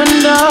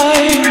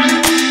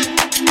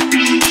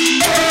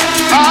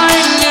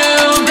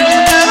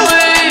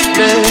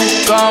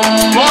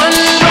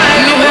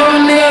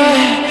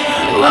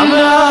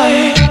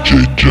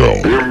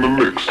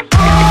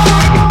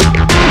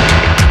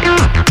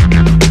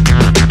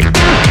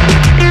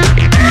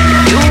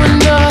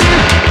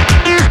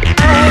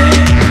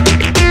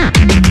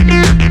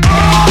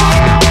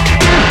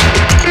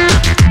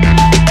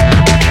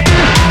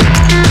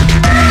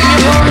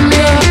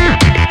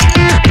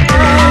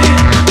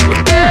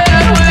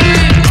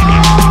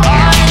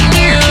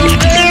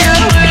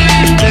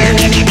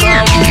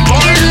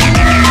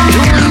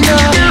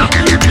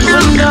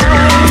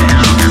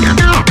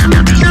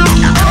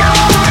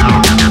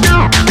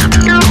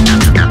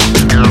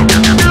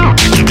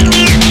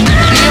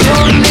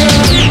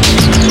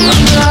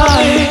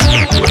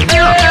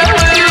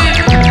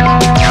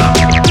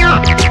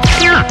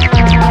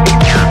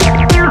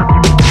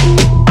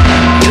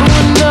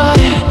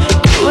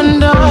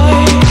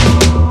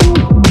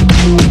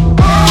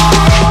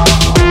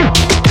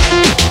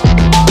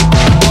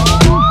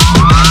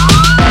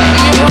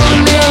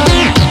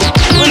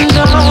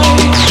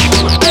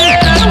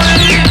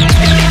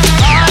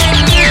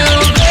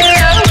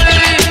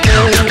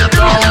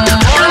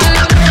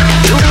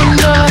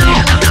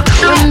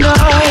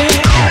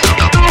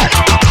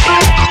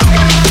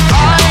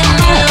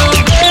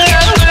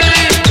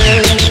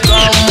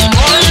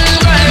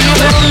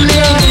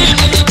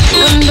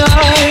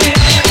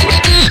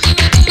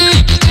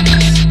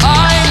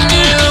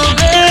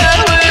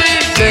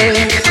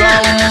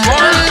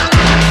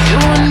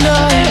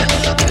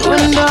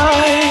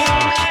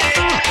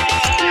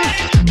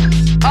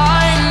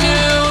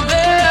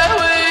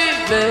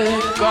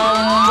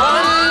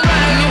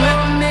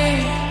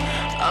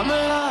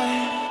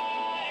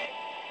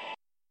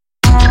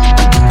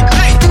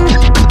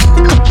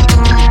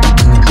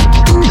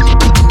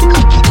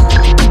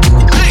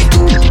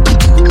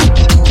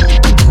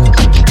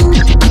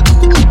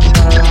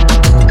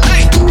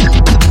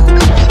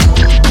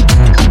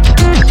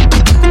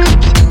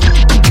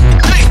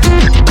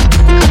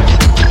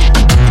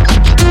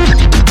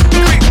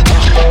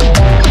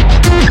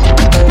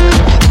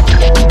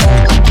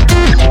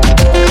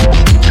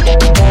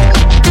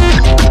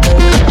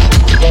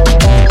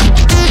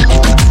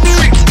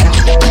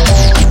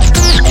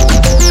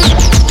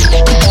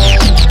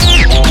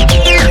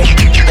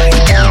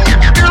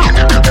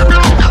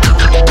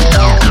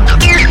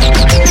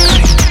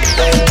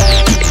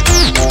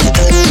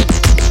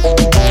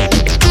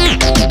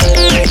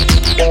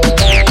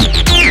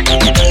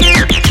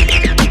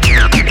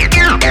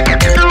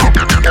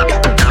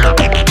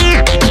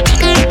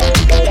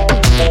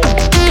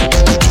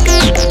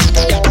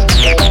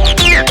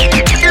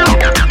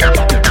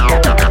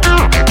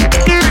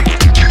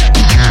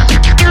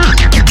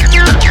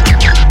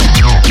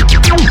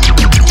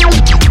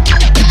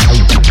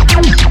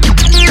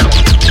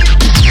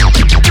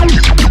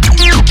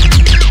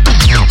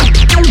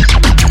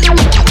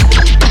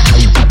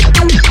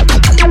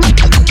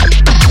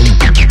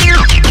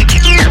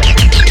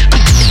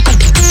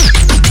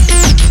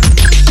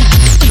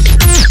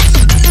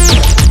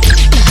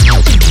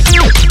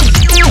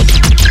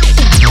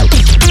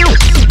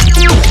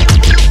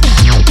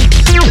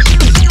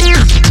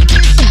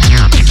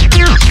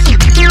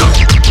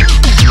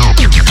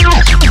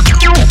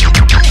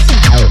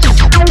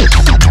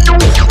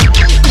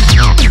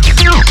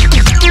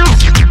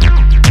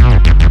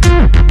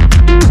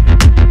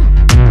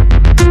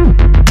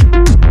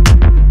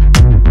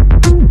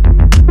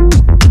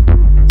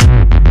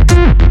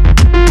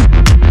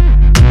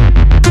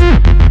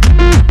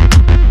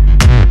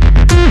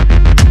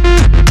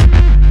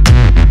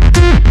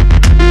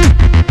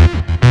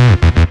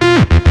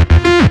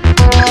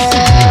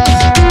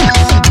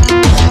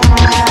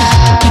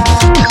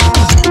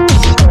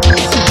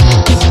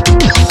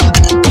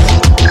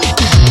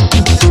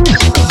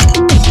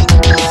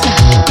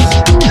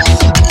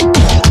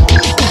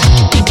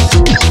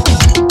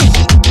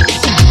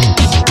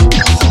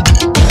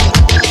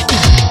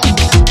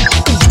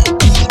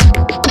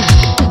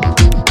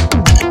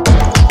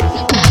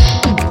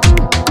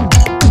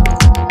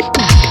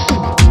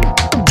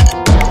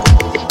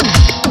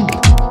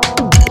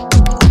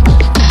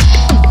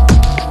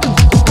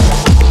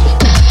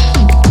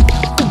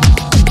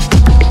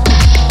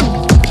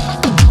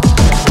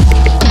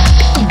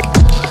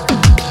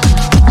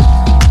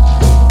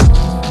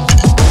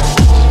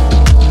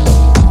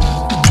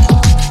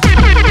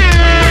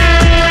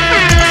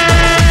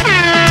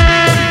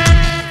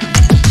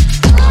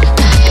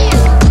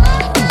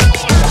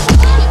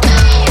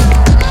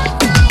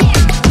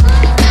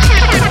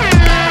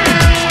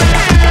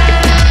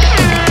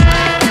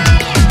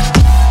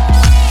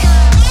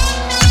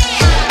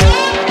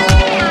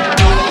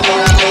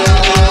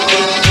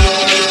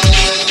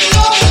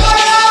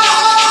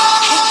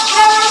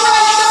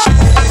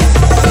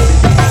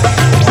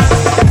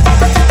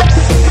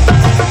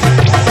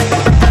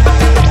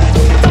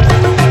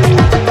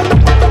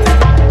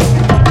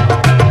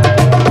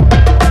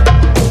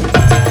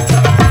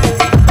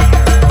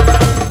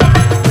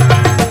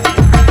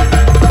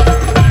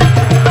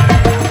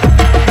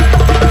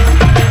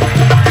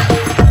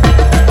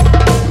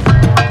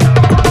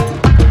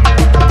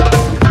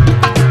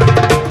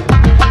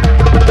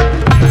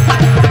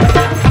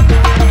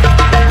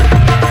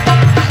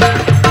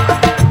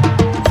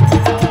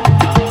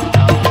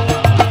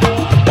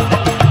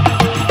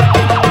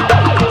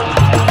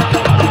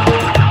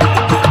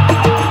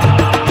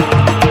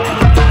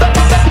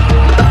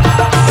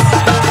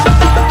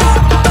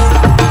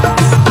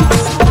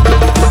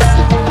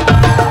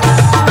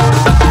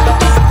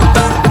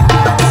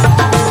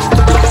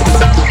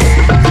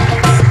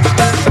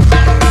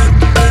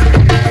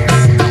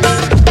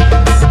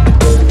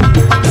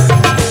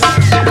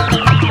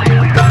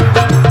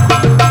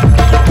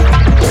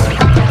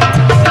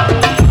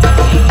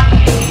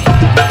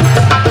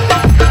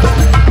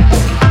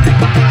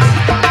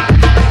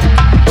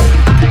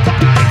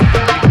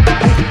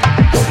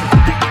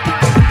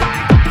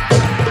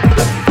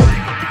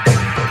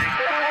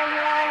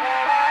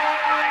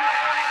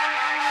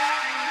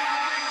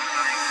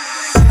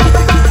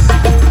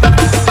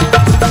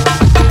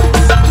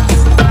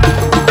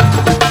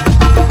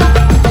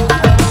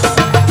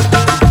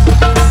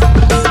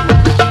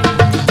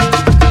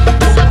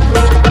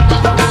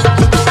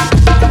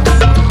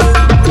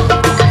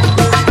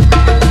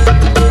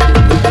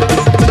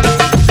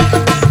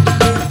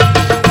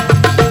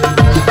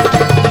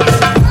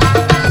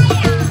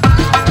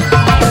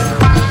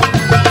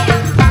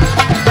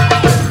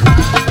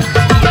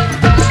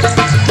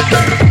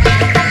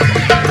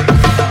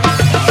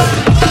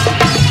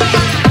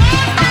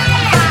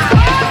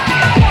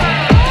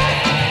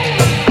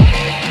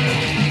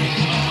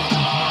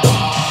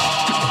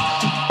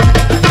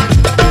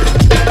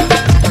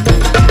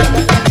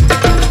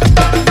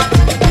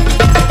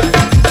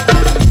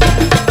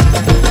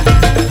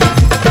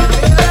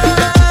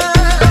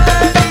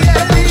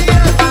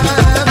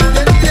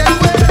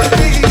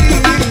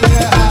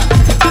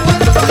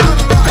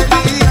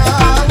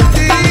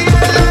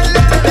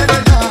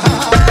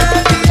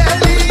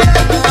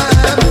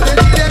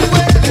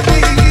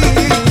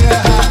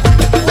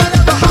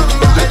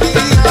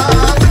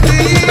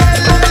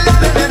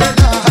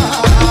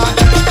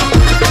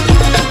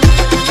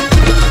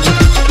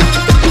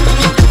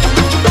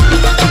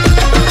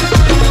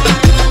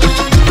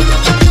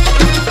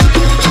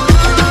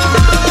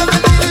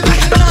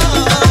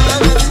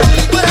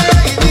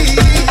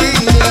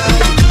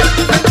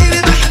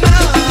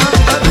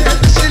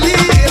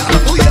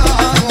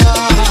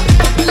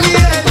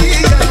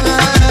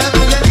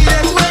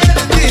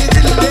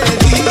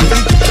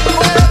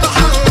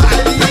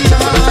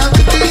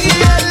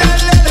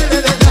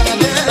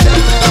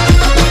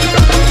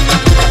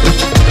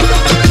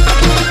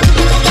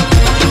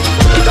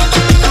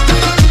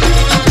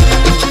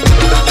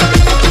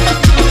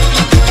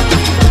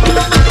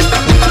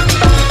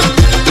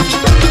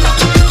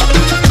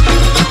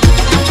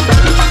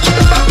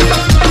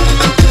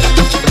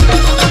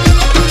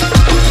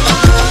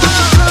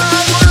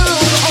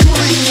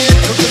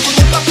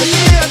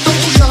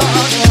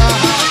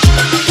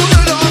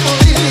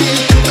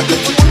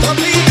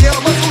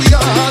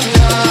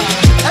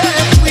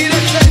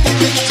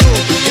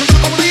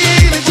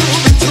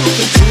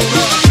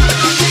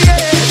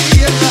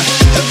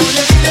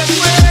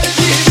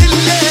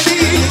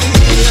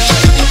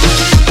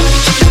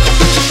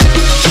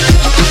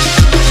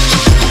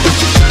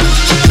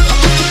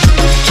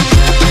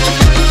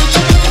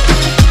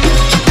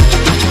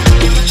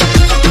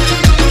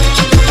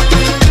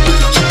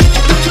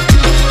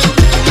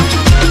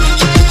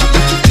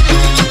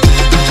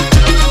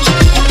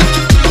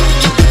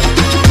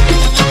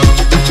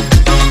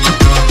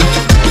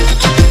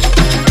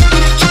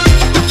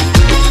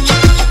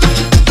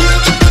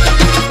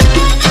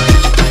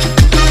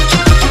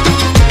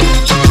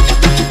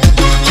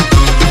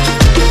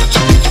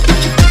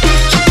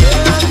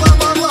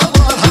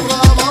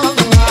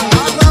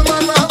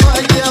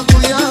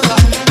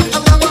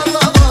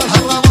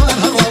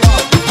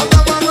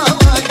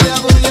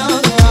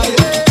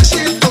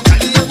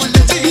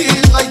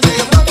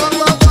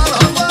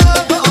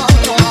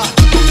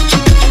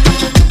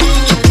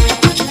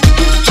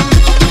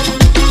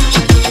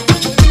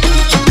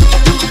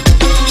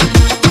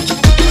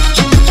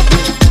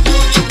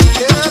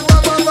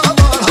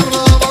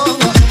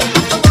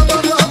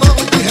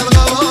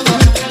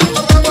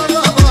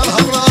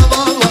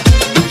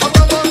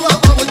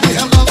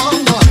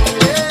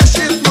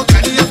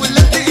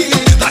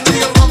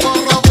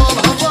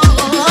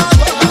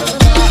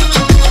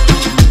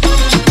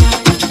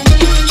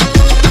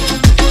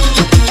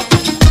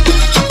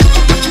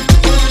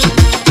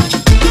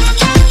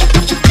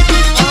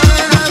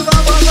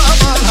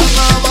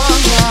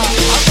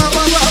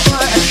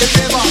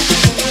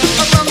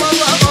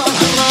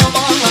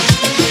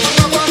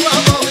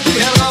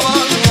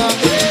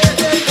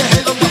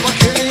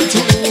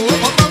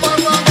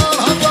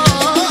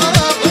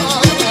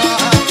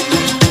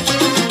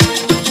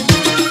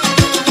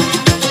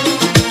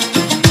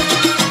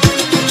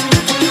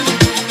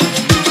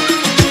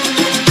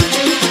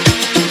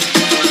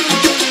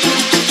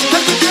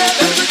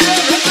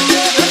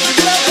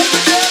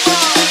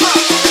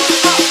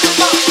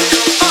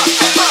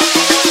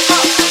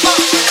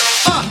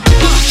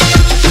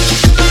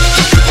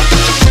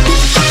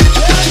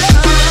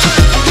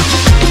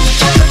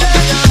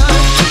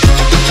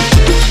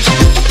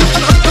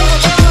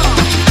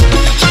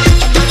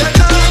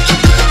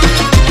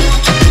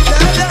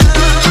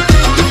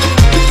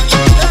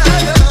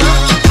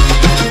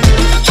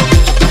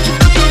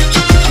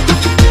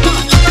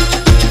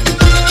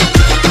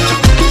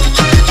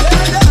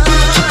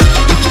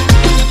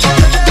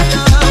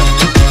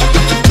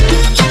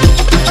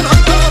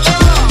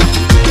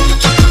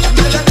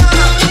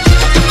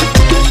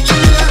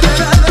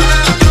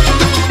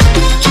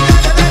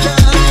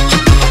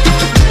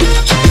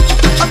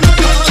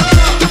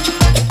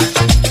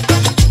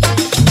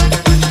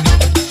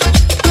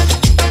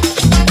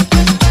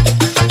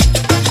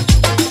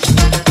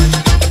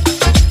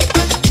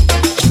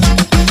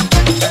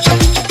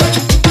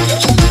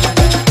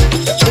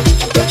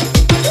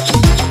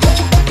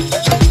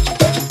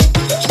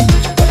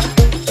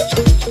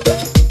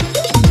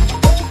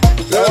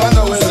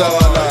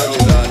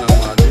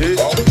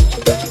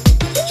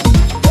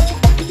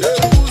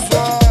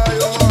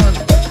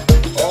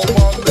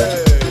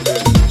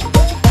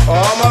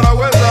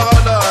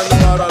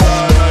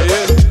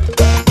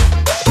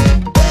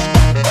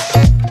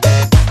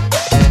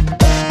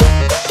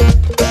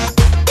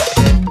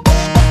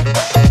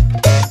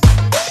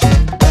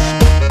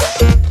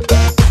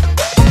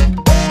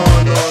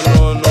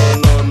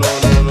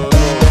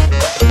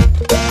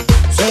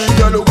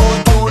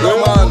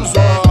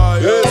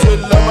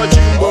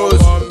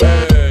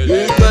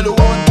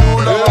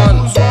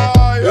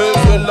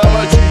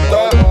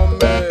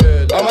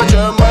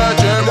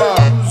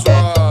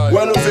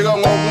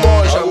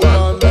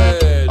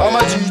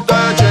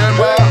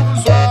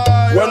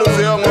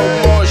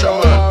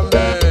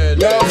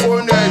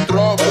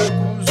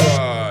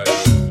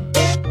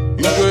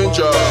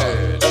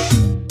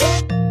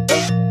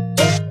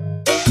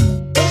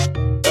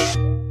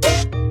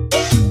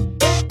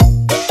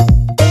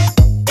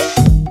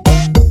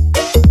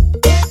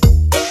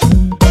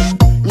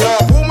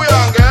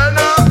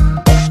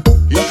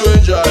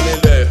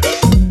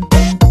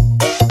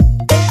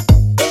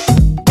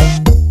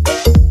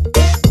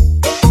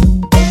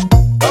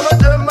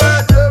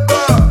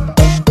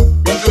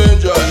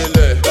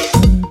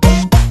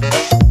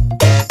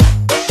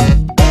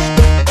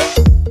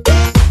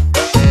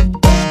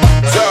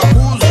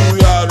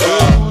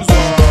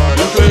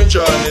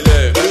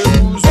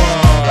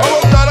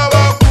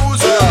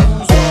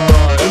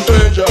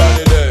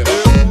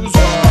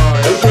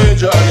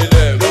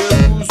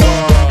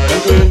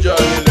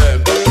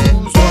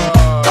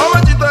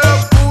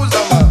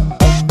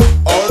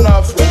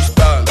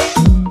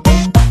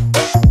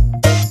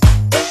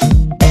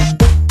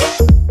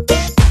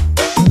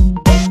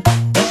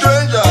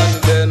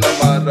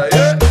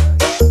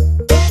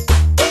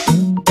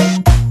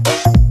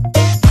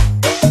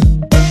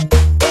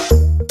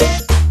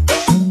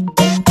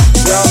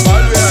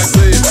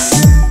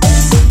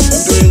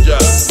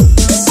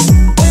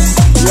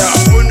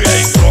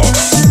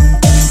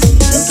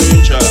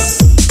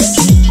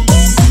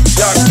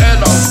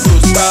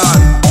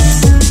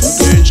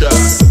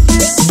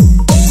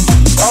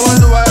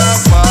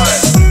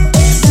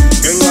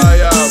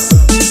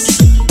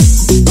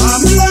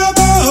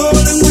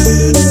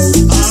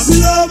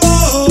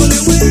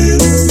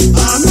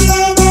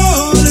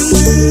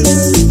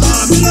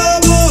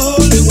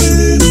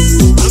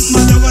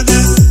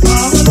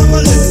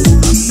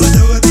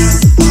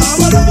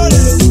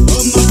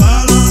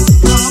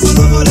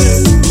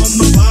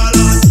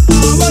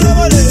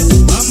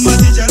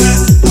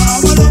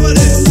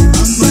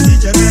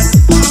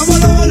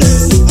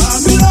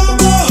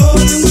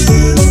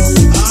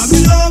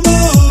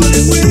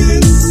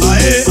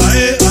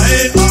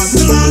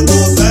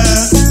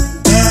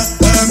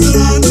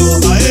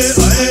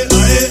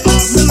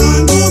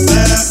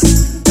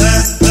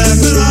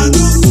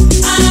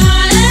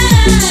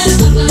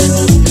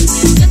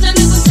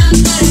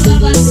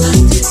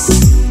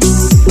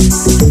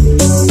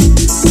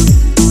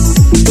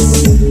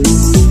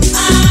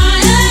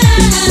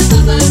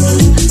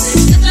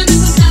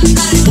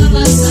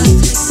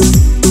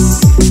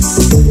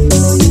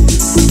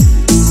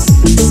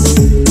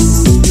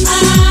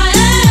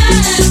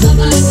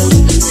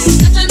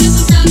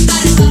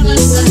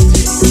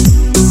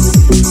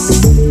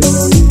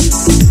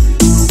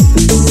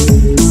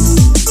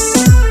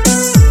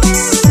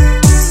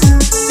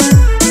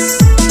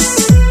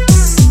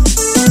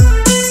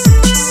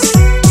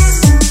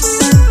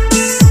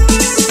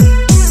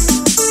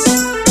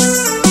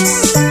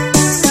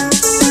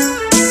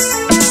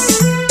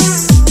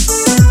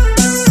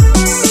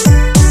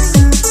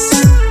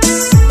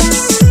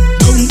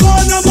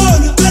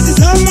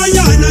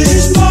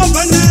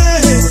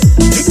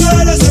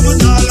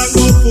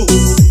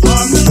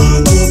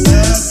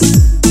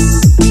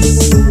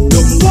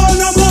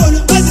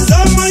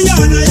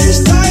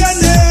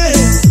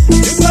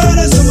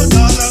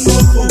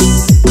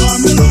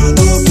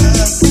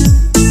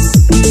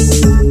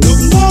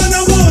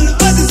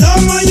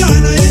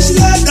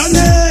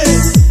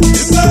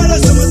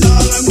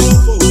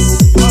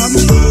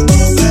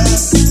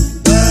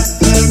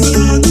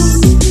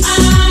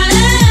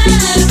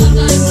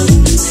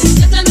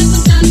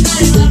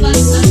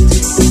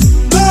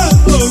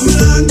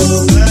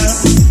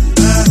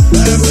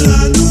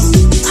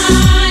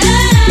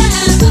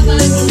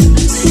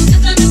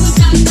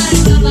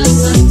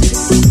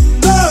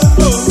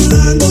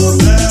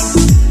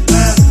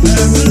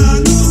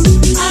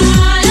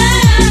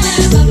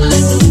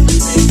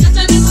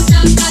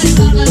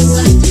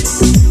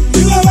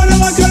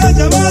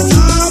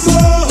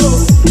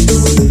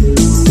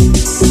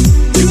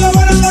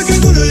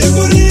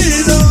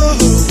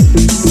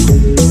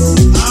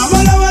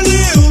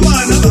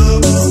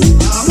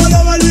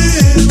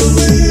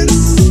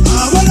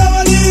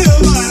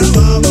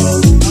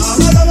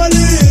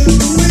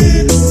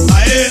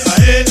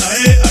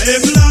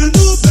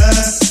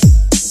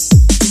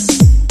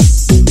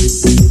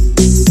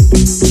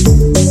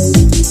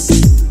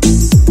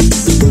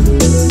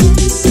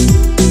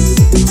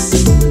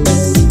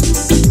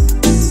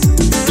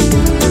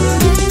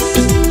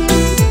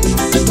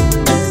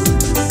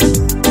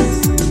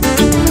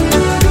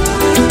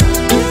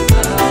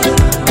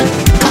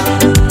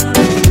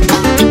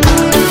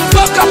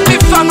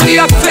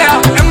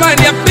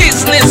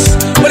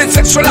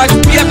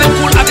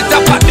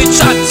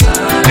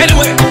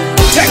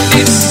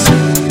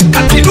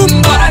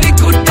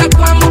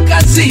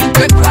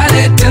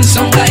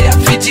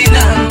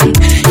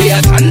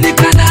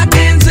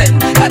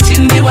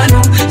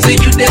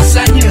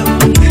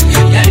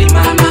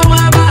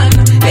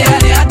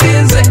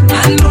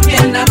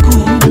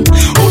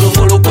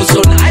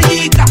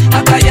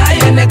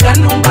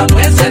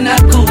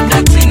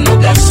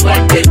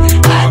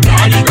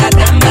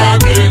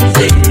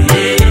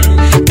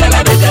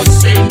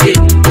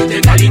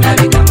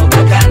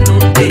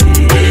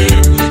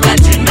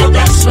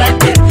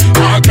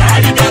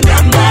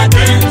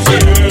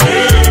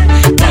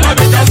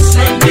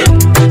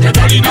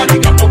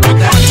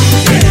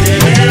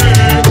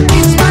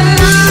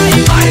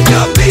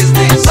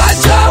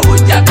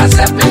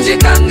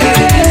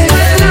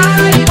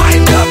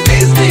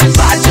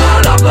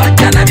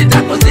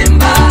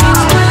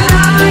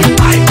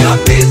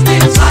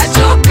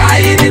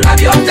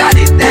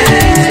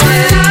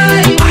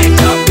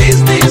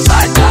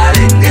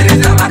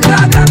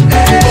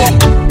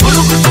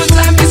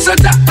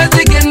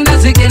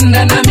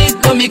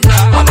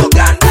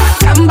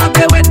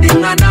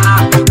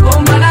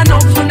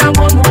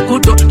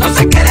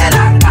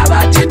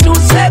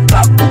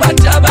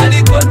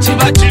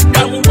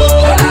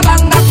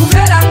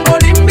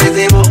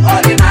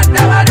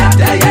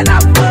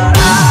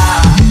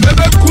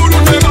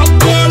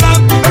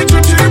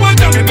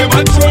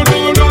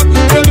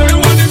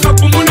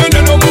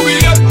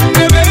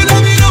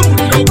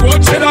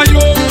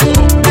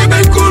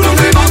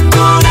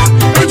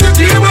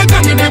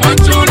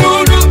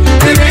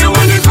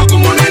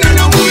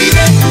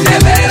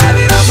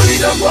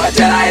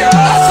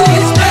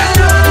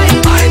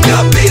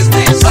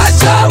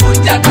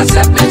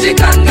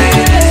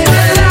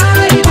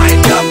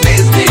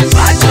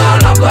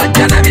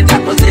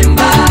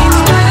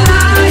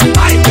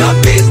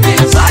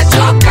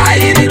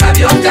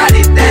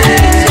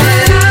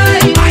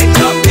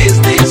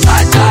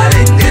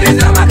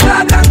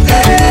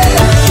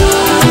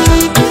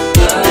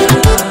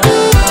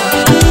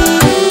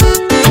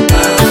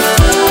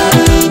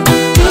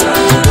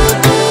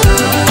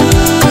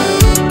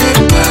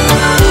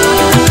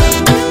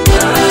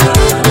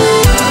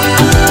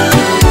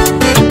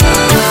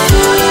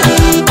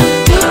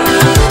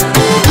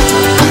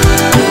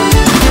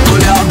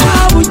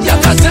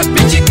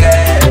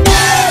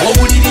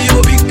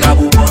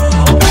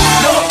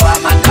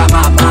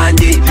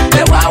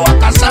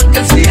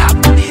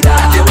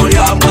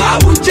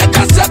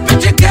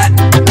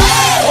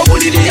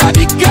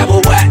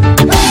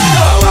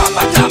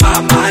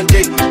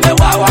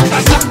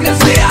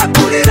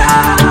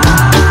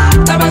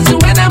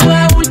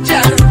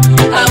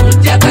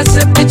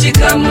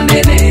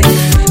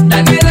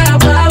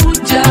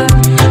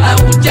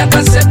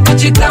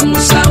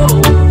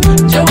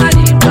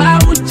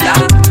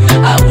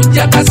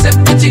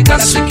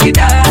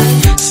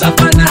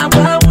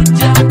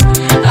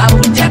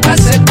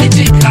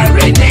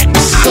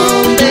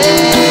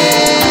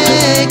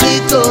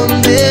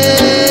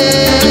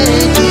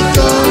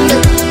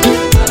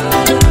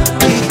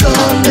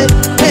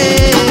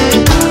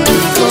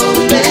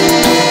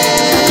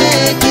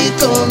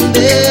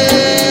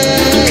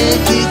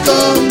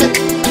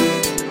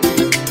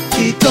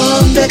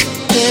 Kikombe,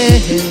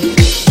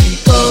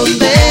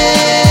 kikombe,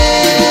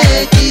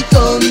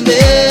 kikombe,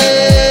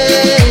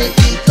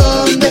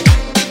 kikombe,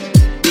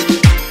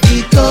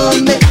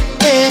 kikombe,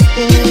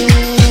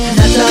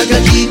 nataka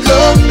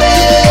kikombe,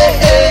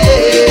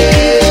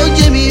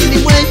 uje mimi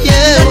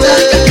mwenyewe,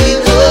 nataka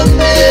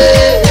kikombe,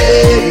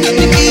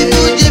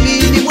 nikivuje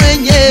mimi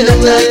mwenyewe,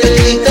 nataka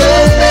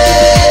kikombe,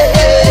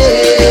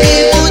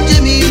 nikivuje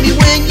mimi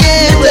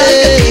mwenyewe,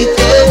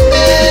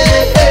 nikivuje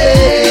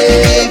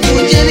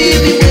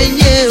mimi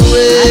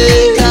mwenyewe.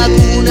 Hakika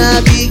kuna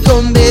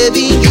vikombe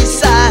vingi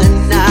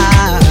sana,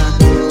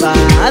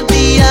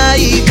 baadhi ya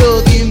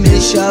hivyo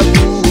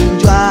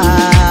vimeshavunjwa.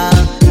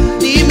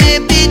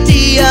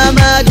 Nimepitia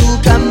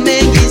maduka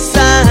mengi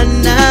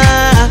sana,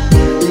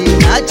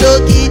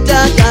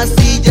 ninachokitaka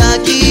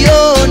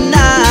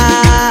sijakiona.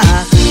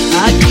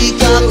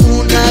 Hakika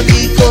kuna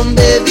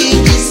vikombe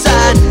vingi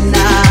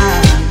sana,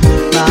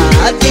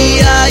 baadhi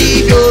ya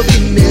hivyo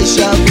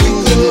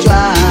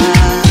vimeshavunjwa.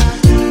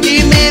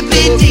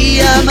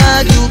 Nimepitia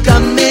maduka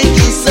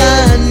mengi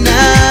sana,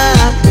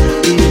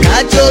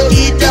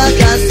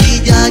 ninachokitaka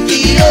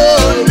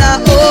sijakiona.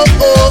 Oh, oh,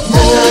 oh.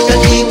 Nataka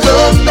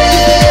kikombe,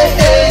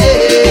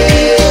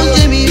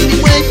 uje mimi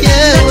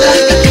mwenyewe,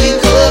 nataka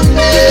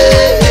kikombe,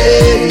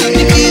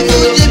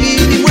 nikivuje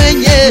mimi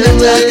mwenyewe,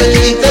 nataka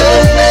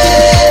kikombe,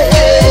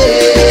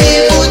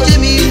 nikivuje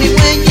mimi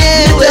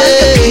mwenyewe,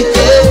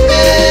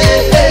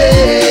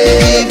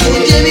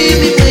 nikivuje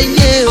mimi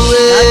mwenyewe.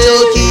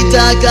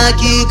 Nachokitaka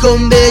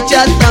kikombe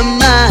cha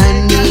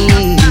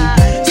thamani,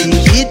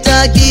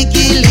 sikitaki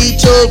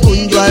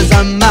kilichovunjwa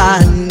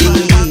zamani.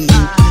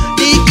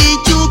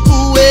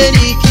 Nikichukue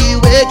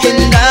nikiweke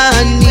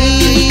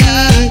ndani,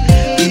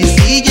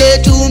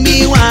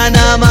 nisijetumiwa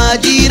na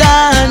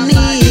majirani.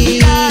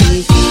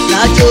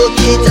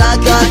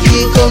 Nachokitaka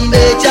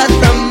kikombe cha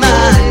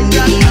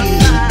thamani,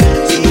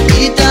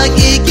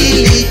 sikitaki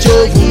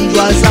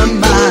kilichovunjwa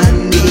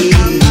zamani.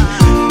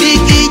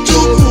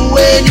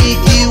 Nikichukue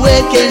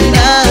nikiweke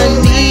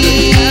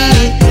ndani,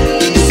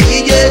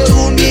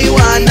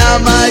 nisijetumiwa na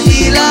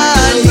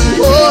majirani.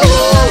 Oh,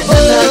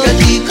 nataka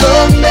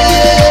kikombe,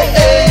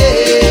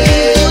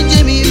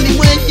 uje mimi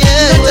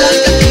mwenyewe,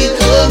 nataka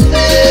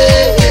kikombe,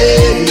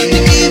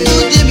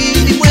 nikivuje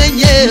mimi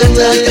mwenyewe,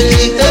 nataka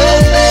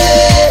kikombe,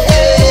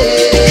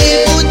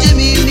 nikivuje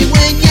mimi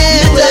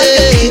mwenyewe,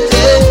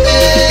 kikombe,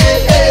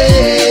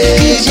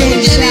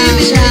 nikivuje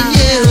mimi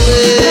mwenyewe,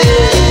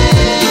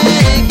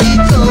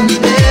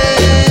 kikombe,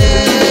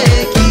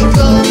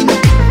 kikombe,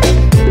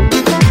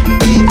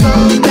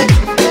 kikombe,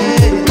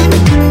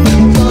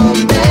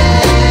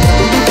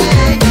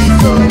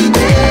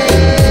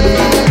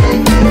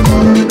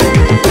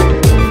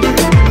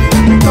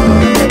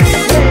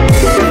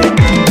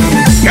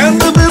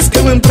 Cada vez que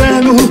eu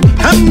entrego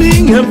a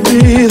minha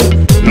vida,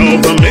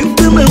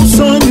 novamente meu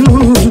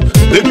sonho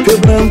de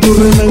quebranto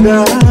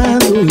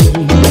renegado.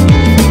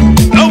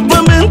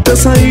 Novamente a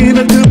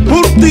saída que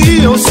por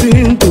ti eu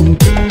sinto,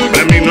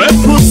 pra mim não é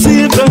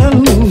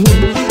possível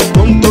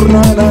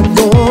contornar a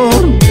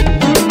dor.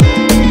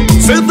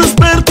 Se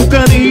desperta o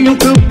carinho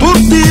que por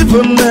ti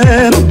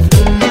venero,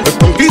 de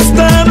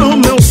conquistar o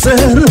meu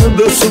ser,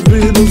 de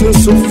sofridos e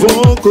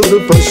sufoco de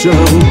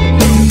paixão.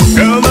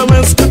 Cada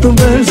vez que te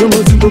vejo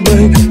me sinto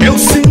bem, eu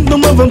sinto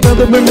uma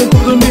vontade bem dentro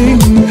de mim.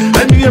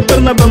 A minha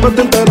perna bamba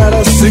tentará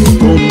assim,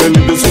 como ele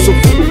desse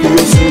sufoco que eu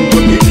sinto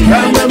aqui.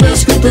 Cada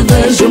vez que te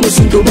vejo me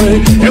sinto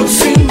bem, eu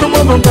sinto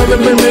uma vontade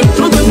bem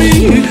dentro de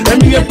mim. A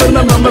minha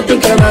perna bamba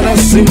tentará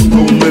assim,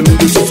 como ele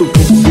desse sufoco que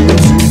eu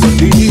sinto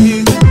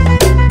aqui.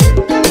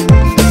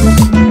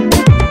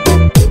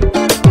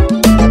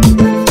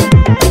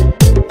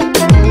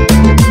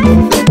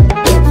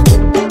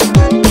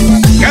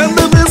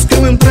 Cada vez que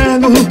eu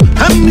entrego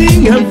a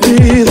minha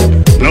vida,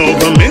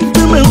 novamente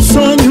meu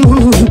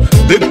sonho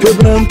de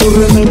quebranto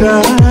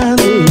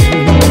renegado.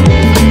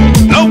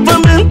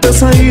 Novamente a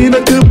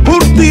saída que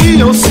por ti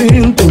eu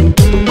sinto,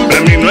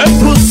 pra mim não é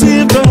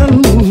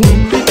possível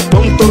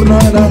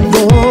contornar a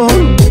dor.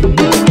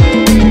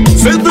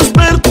 Se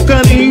desperta o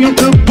carinho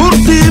que por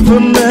ti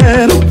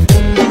venero,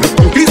 de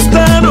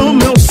conquistar o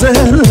meu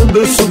ser,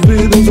 de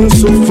subidas e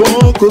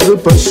sufoco de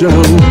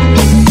paixão.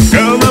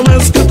 Cada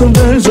vez que te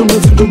vejo me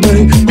sinto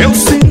bem, eu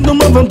sinto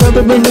uma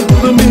vontade bem dentro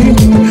de mim.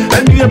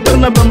 A minha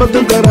perna bamba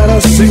tentará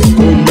assim,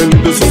 como ele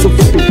desse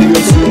sufoco que eu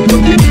sinto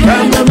aqui.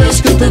 Cada vez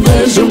que te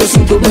vejo me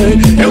sinto bem,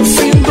 eu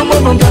sinto uma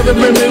vontade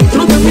bem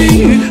dentro de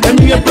mim. A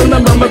minha perna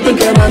bamba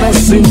tentará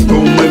assim,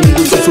 como ele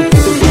desse sufoco que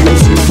eu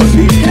sinto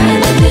aqui.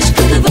 Cada vez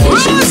que te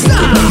vejo me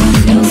sinto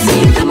bem, eu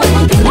sinto uma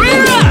vontade bem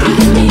dentro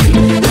de mim.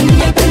 A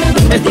minha perna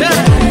bamba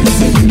tentará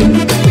assim.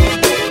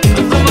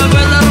 Como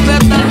bela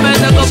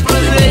Roberta com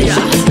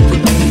presença.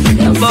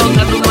 A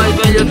boca do mais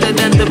velho tem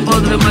dente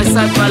podre, mas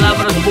sai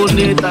palavras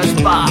bonitas,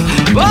 pá.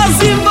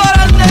 Vamos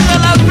embora, nega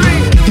la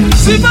free.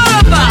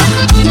 Simbora, pá.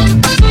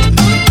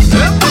 É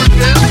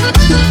porque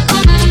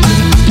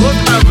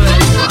outra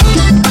vez, pá.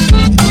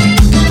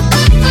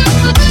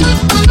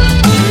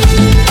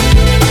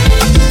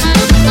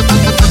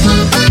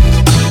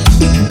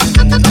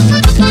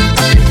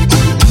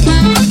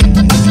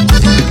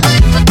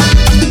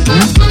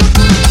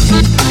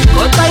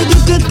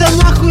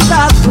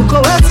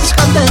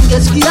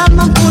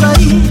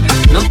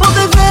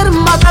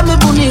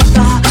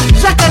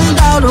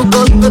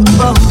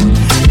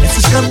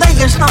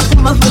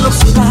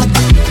 velocidade.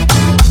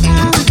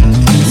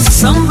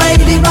 Some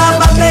baby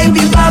baba,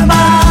 baby baba.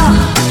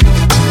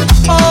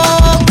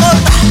 Oh,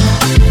 bota.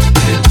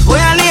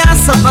 Põe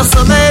aliança pra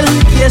saber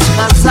que és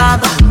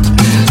casada.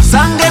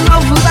 Sangue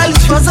novo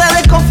dá-lhes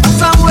fazer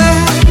confusão,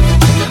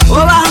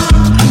 olá.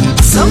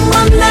 São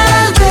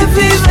maneiras de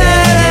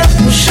viver.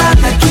 Puxar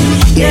daqui,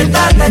 que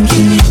dar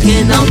daqui.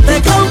 Que não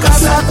tem como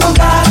caçar com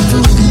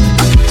gato.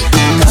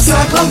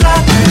 Caçar com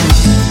gato.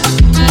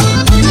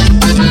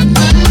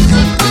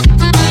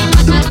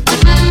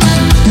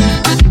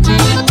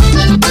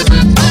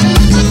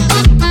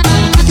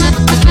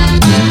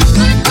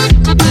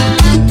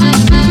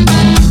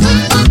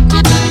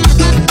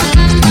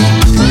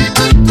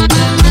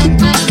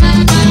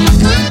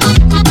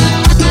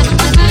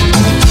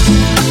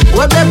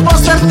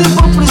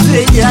 Tipo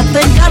priscila,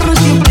 tem carro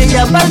de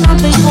brilha, mas não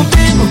tem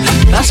comigo.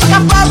 Tá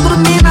escapar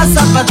dormir na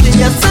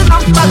sapatilha, se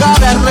não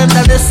pagar a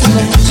renda desse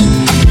mês.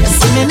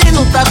 Esse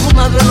menino tá com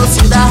uma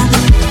velocidade.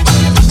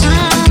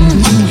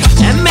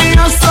 É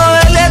melhor só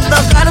ele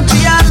tocar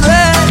piano.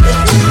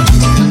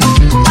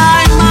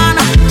 Ai,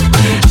 mana,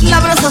 la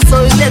abraça só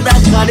ele dá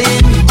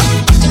carinho.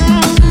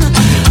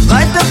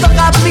 Vai te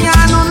tocar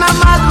piano na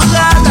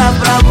madrugada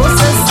pra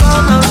você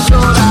só não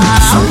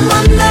chorar. São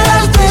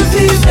maneiras de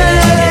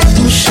viver.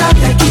 Puxar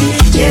daqui,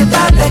 que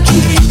dar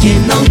daqui. Que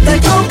não tem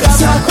como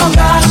caçar com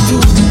gato.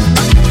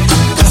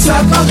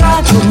 Caçar com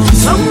gato.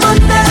 São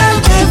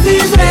maneiras de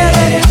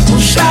viver.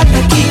 Puxar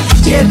daqui,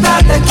 que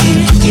dar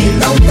daqui. Que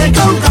não tem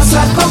como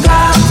caçar com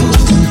gato.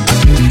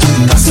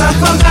 Caçar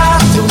com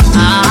gato.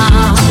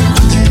 Ah,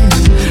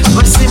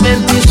 vai se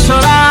mentir e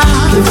chorar.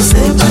 Que você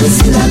é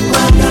parecida com a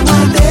dama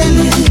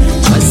dele.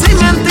 Vai se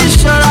mentir e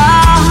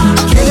chorar.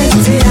 Que ele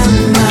te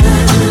ama.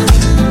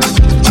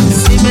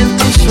 Se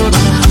mentir e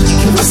chorar.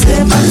 Que você é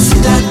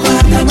parecida com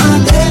a dama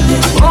dele.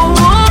 Oh,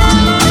 oh.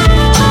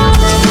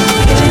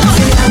 Que ele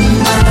te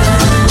ama.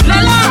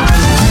 Lala.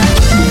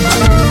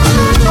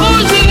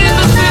 Hoje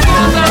lindo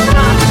segunda.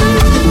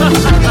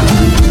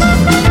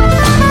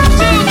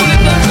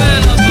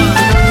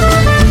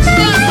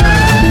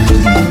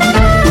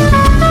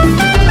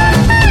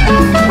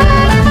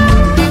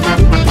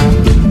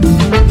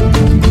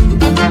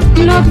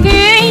 Não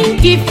tem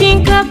que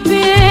ficar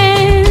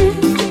pé,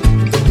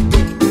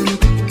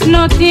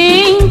 não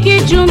tem que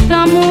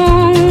juntar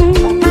mão.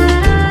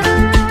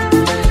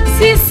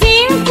 Se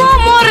 5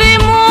 morrer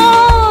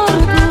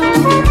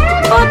morto,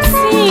 outros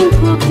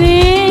 5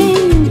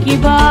 tem que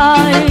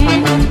vai.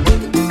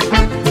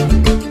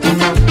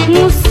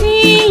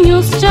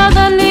 Mocinhos já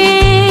da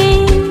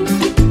lei,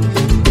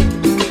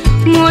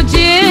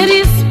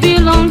 mulheres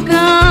piloncão.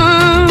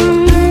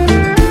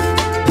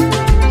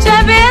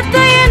 Chabeta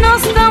e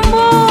nos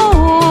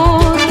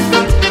tambor,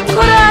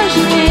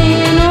 coragem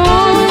e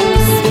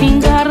nos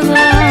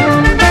pingarda.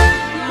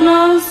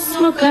 Nós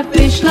no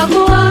capricho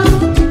lagoa,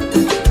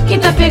 que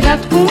tá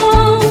pegado com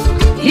mão.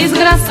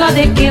 Desgraçado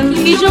é aquele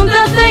que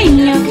junta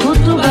tenha com o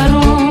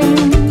tubarão.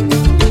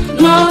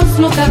 Nós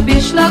no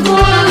capricho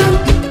lagoa,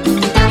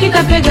 que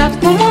tá pegado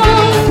com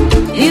mão.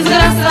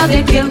 Desgraçado é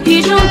aquele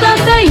que junta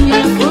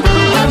tenha com o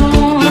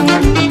tubarão.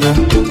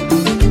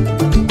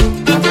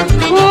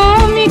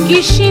 Homem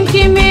que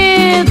sente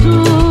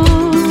medo,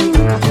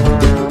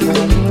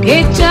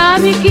 que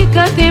sabe que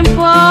cá tem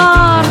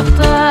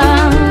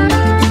porta.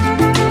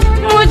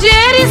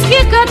 Mulheres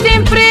que cá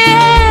tem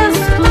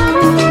presto,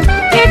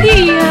 é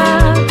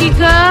dia que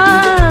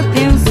cá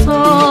tem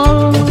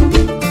sol.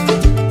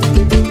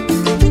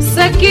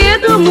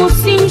 Saquedo,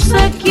 mocinho,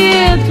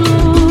 saquedo.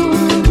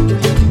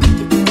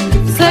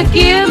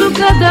 Saquedo,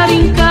 cada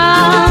em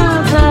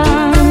casa.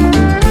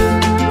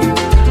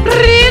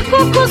 Rico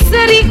com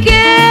ser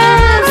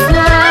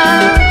riqueza,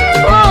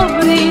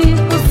 pobre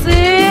com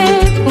ser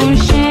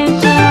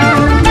consciência.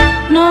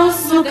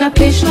 Nosso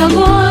capricho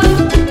agora,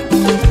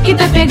 que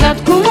tá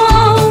pegado com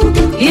mão.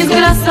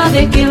 Desgraçado é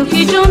aquele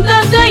que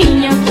junta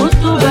tainha com o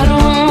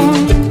tubarão.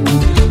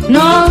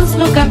 Nós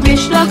no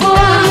capricho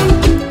agora,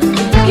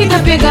 que tá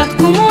pegado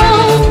com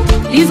mão.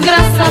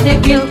 Desgraçado é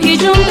aquele que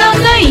junta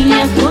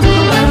tainha com o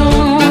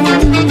tubarão.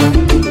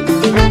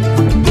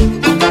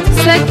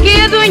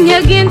 Saquedo,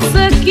 nhaguente,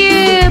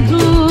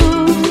 saquedo.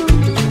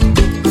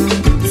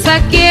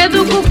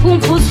 Saquedo com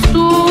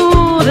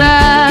compostura.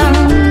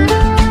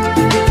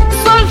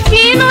 Sol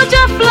fino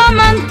já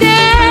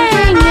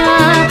flamantenha.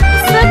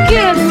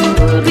 Saquedo,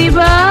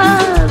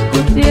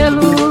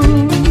 ribatelo.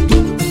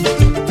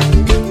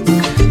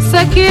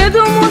 Saquedo,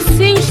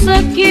 mocinho,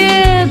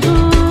 saquedo.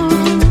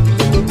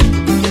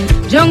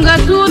 Jonga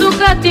tudo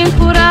que tem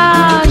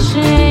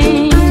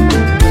coragem.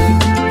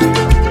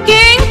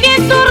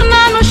 Quem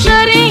torna no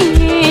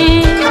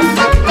charim,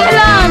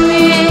 ela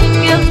me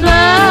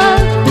quer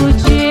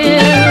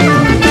fugir.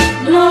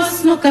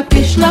 Nós no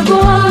capricho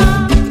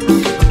lagoa,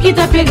 que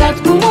tá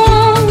pegado com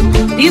mão.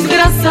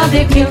 Desgraçado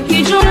é aquele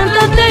que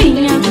junta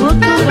tenha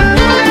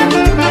cultura.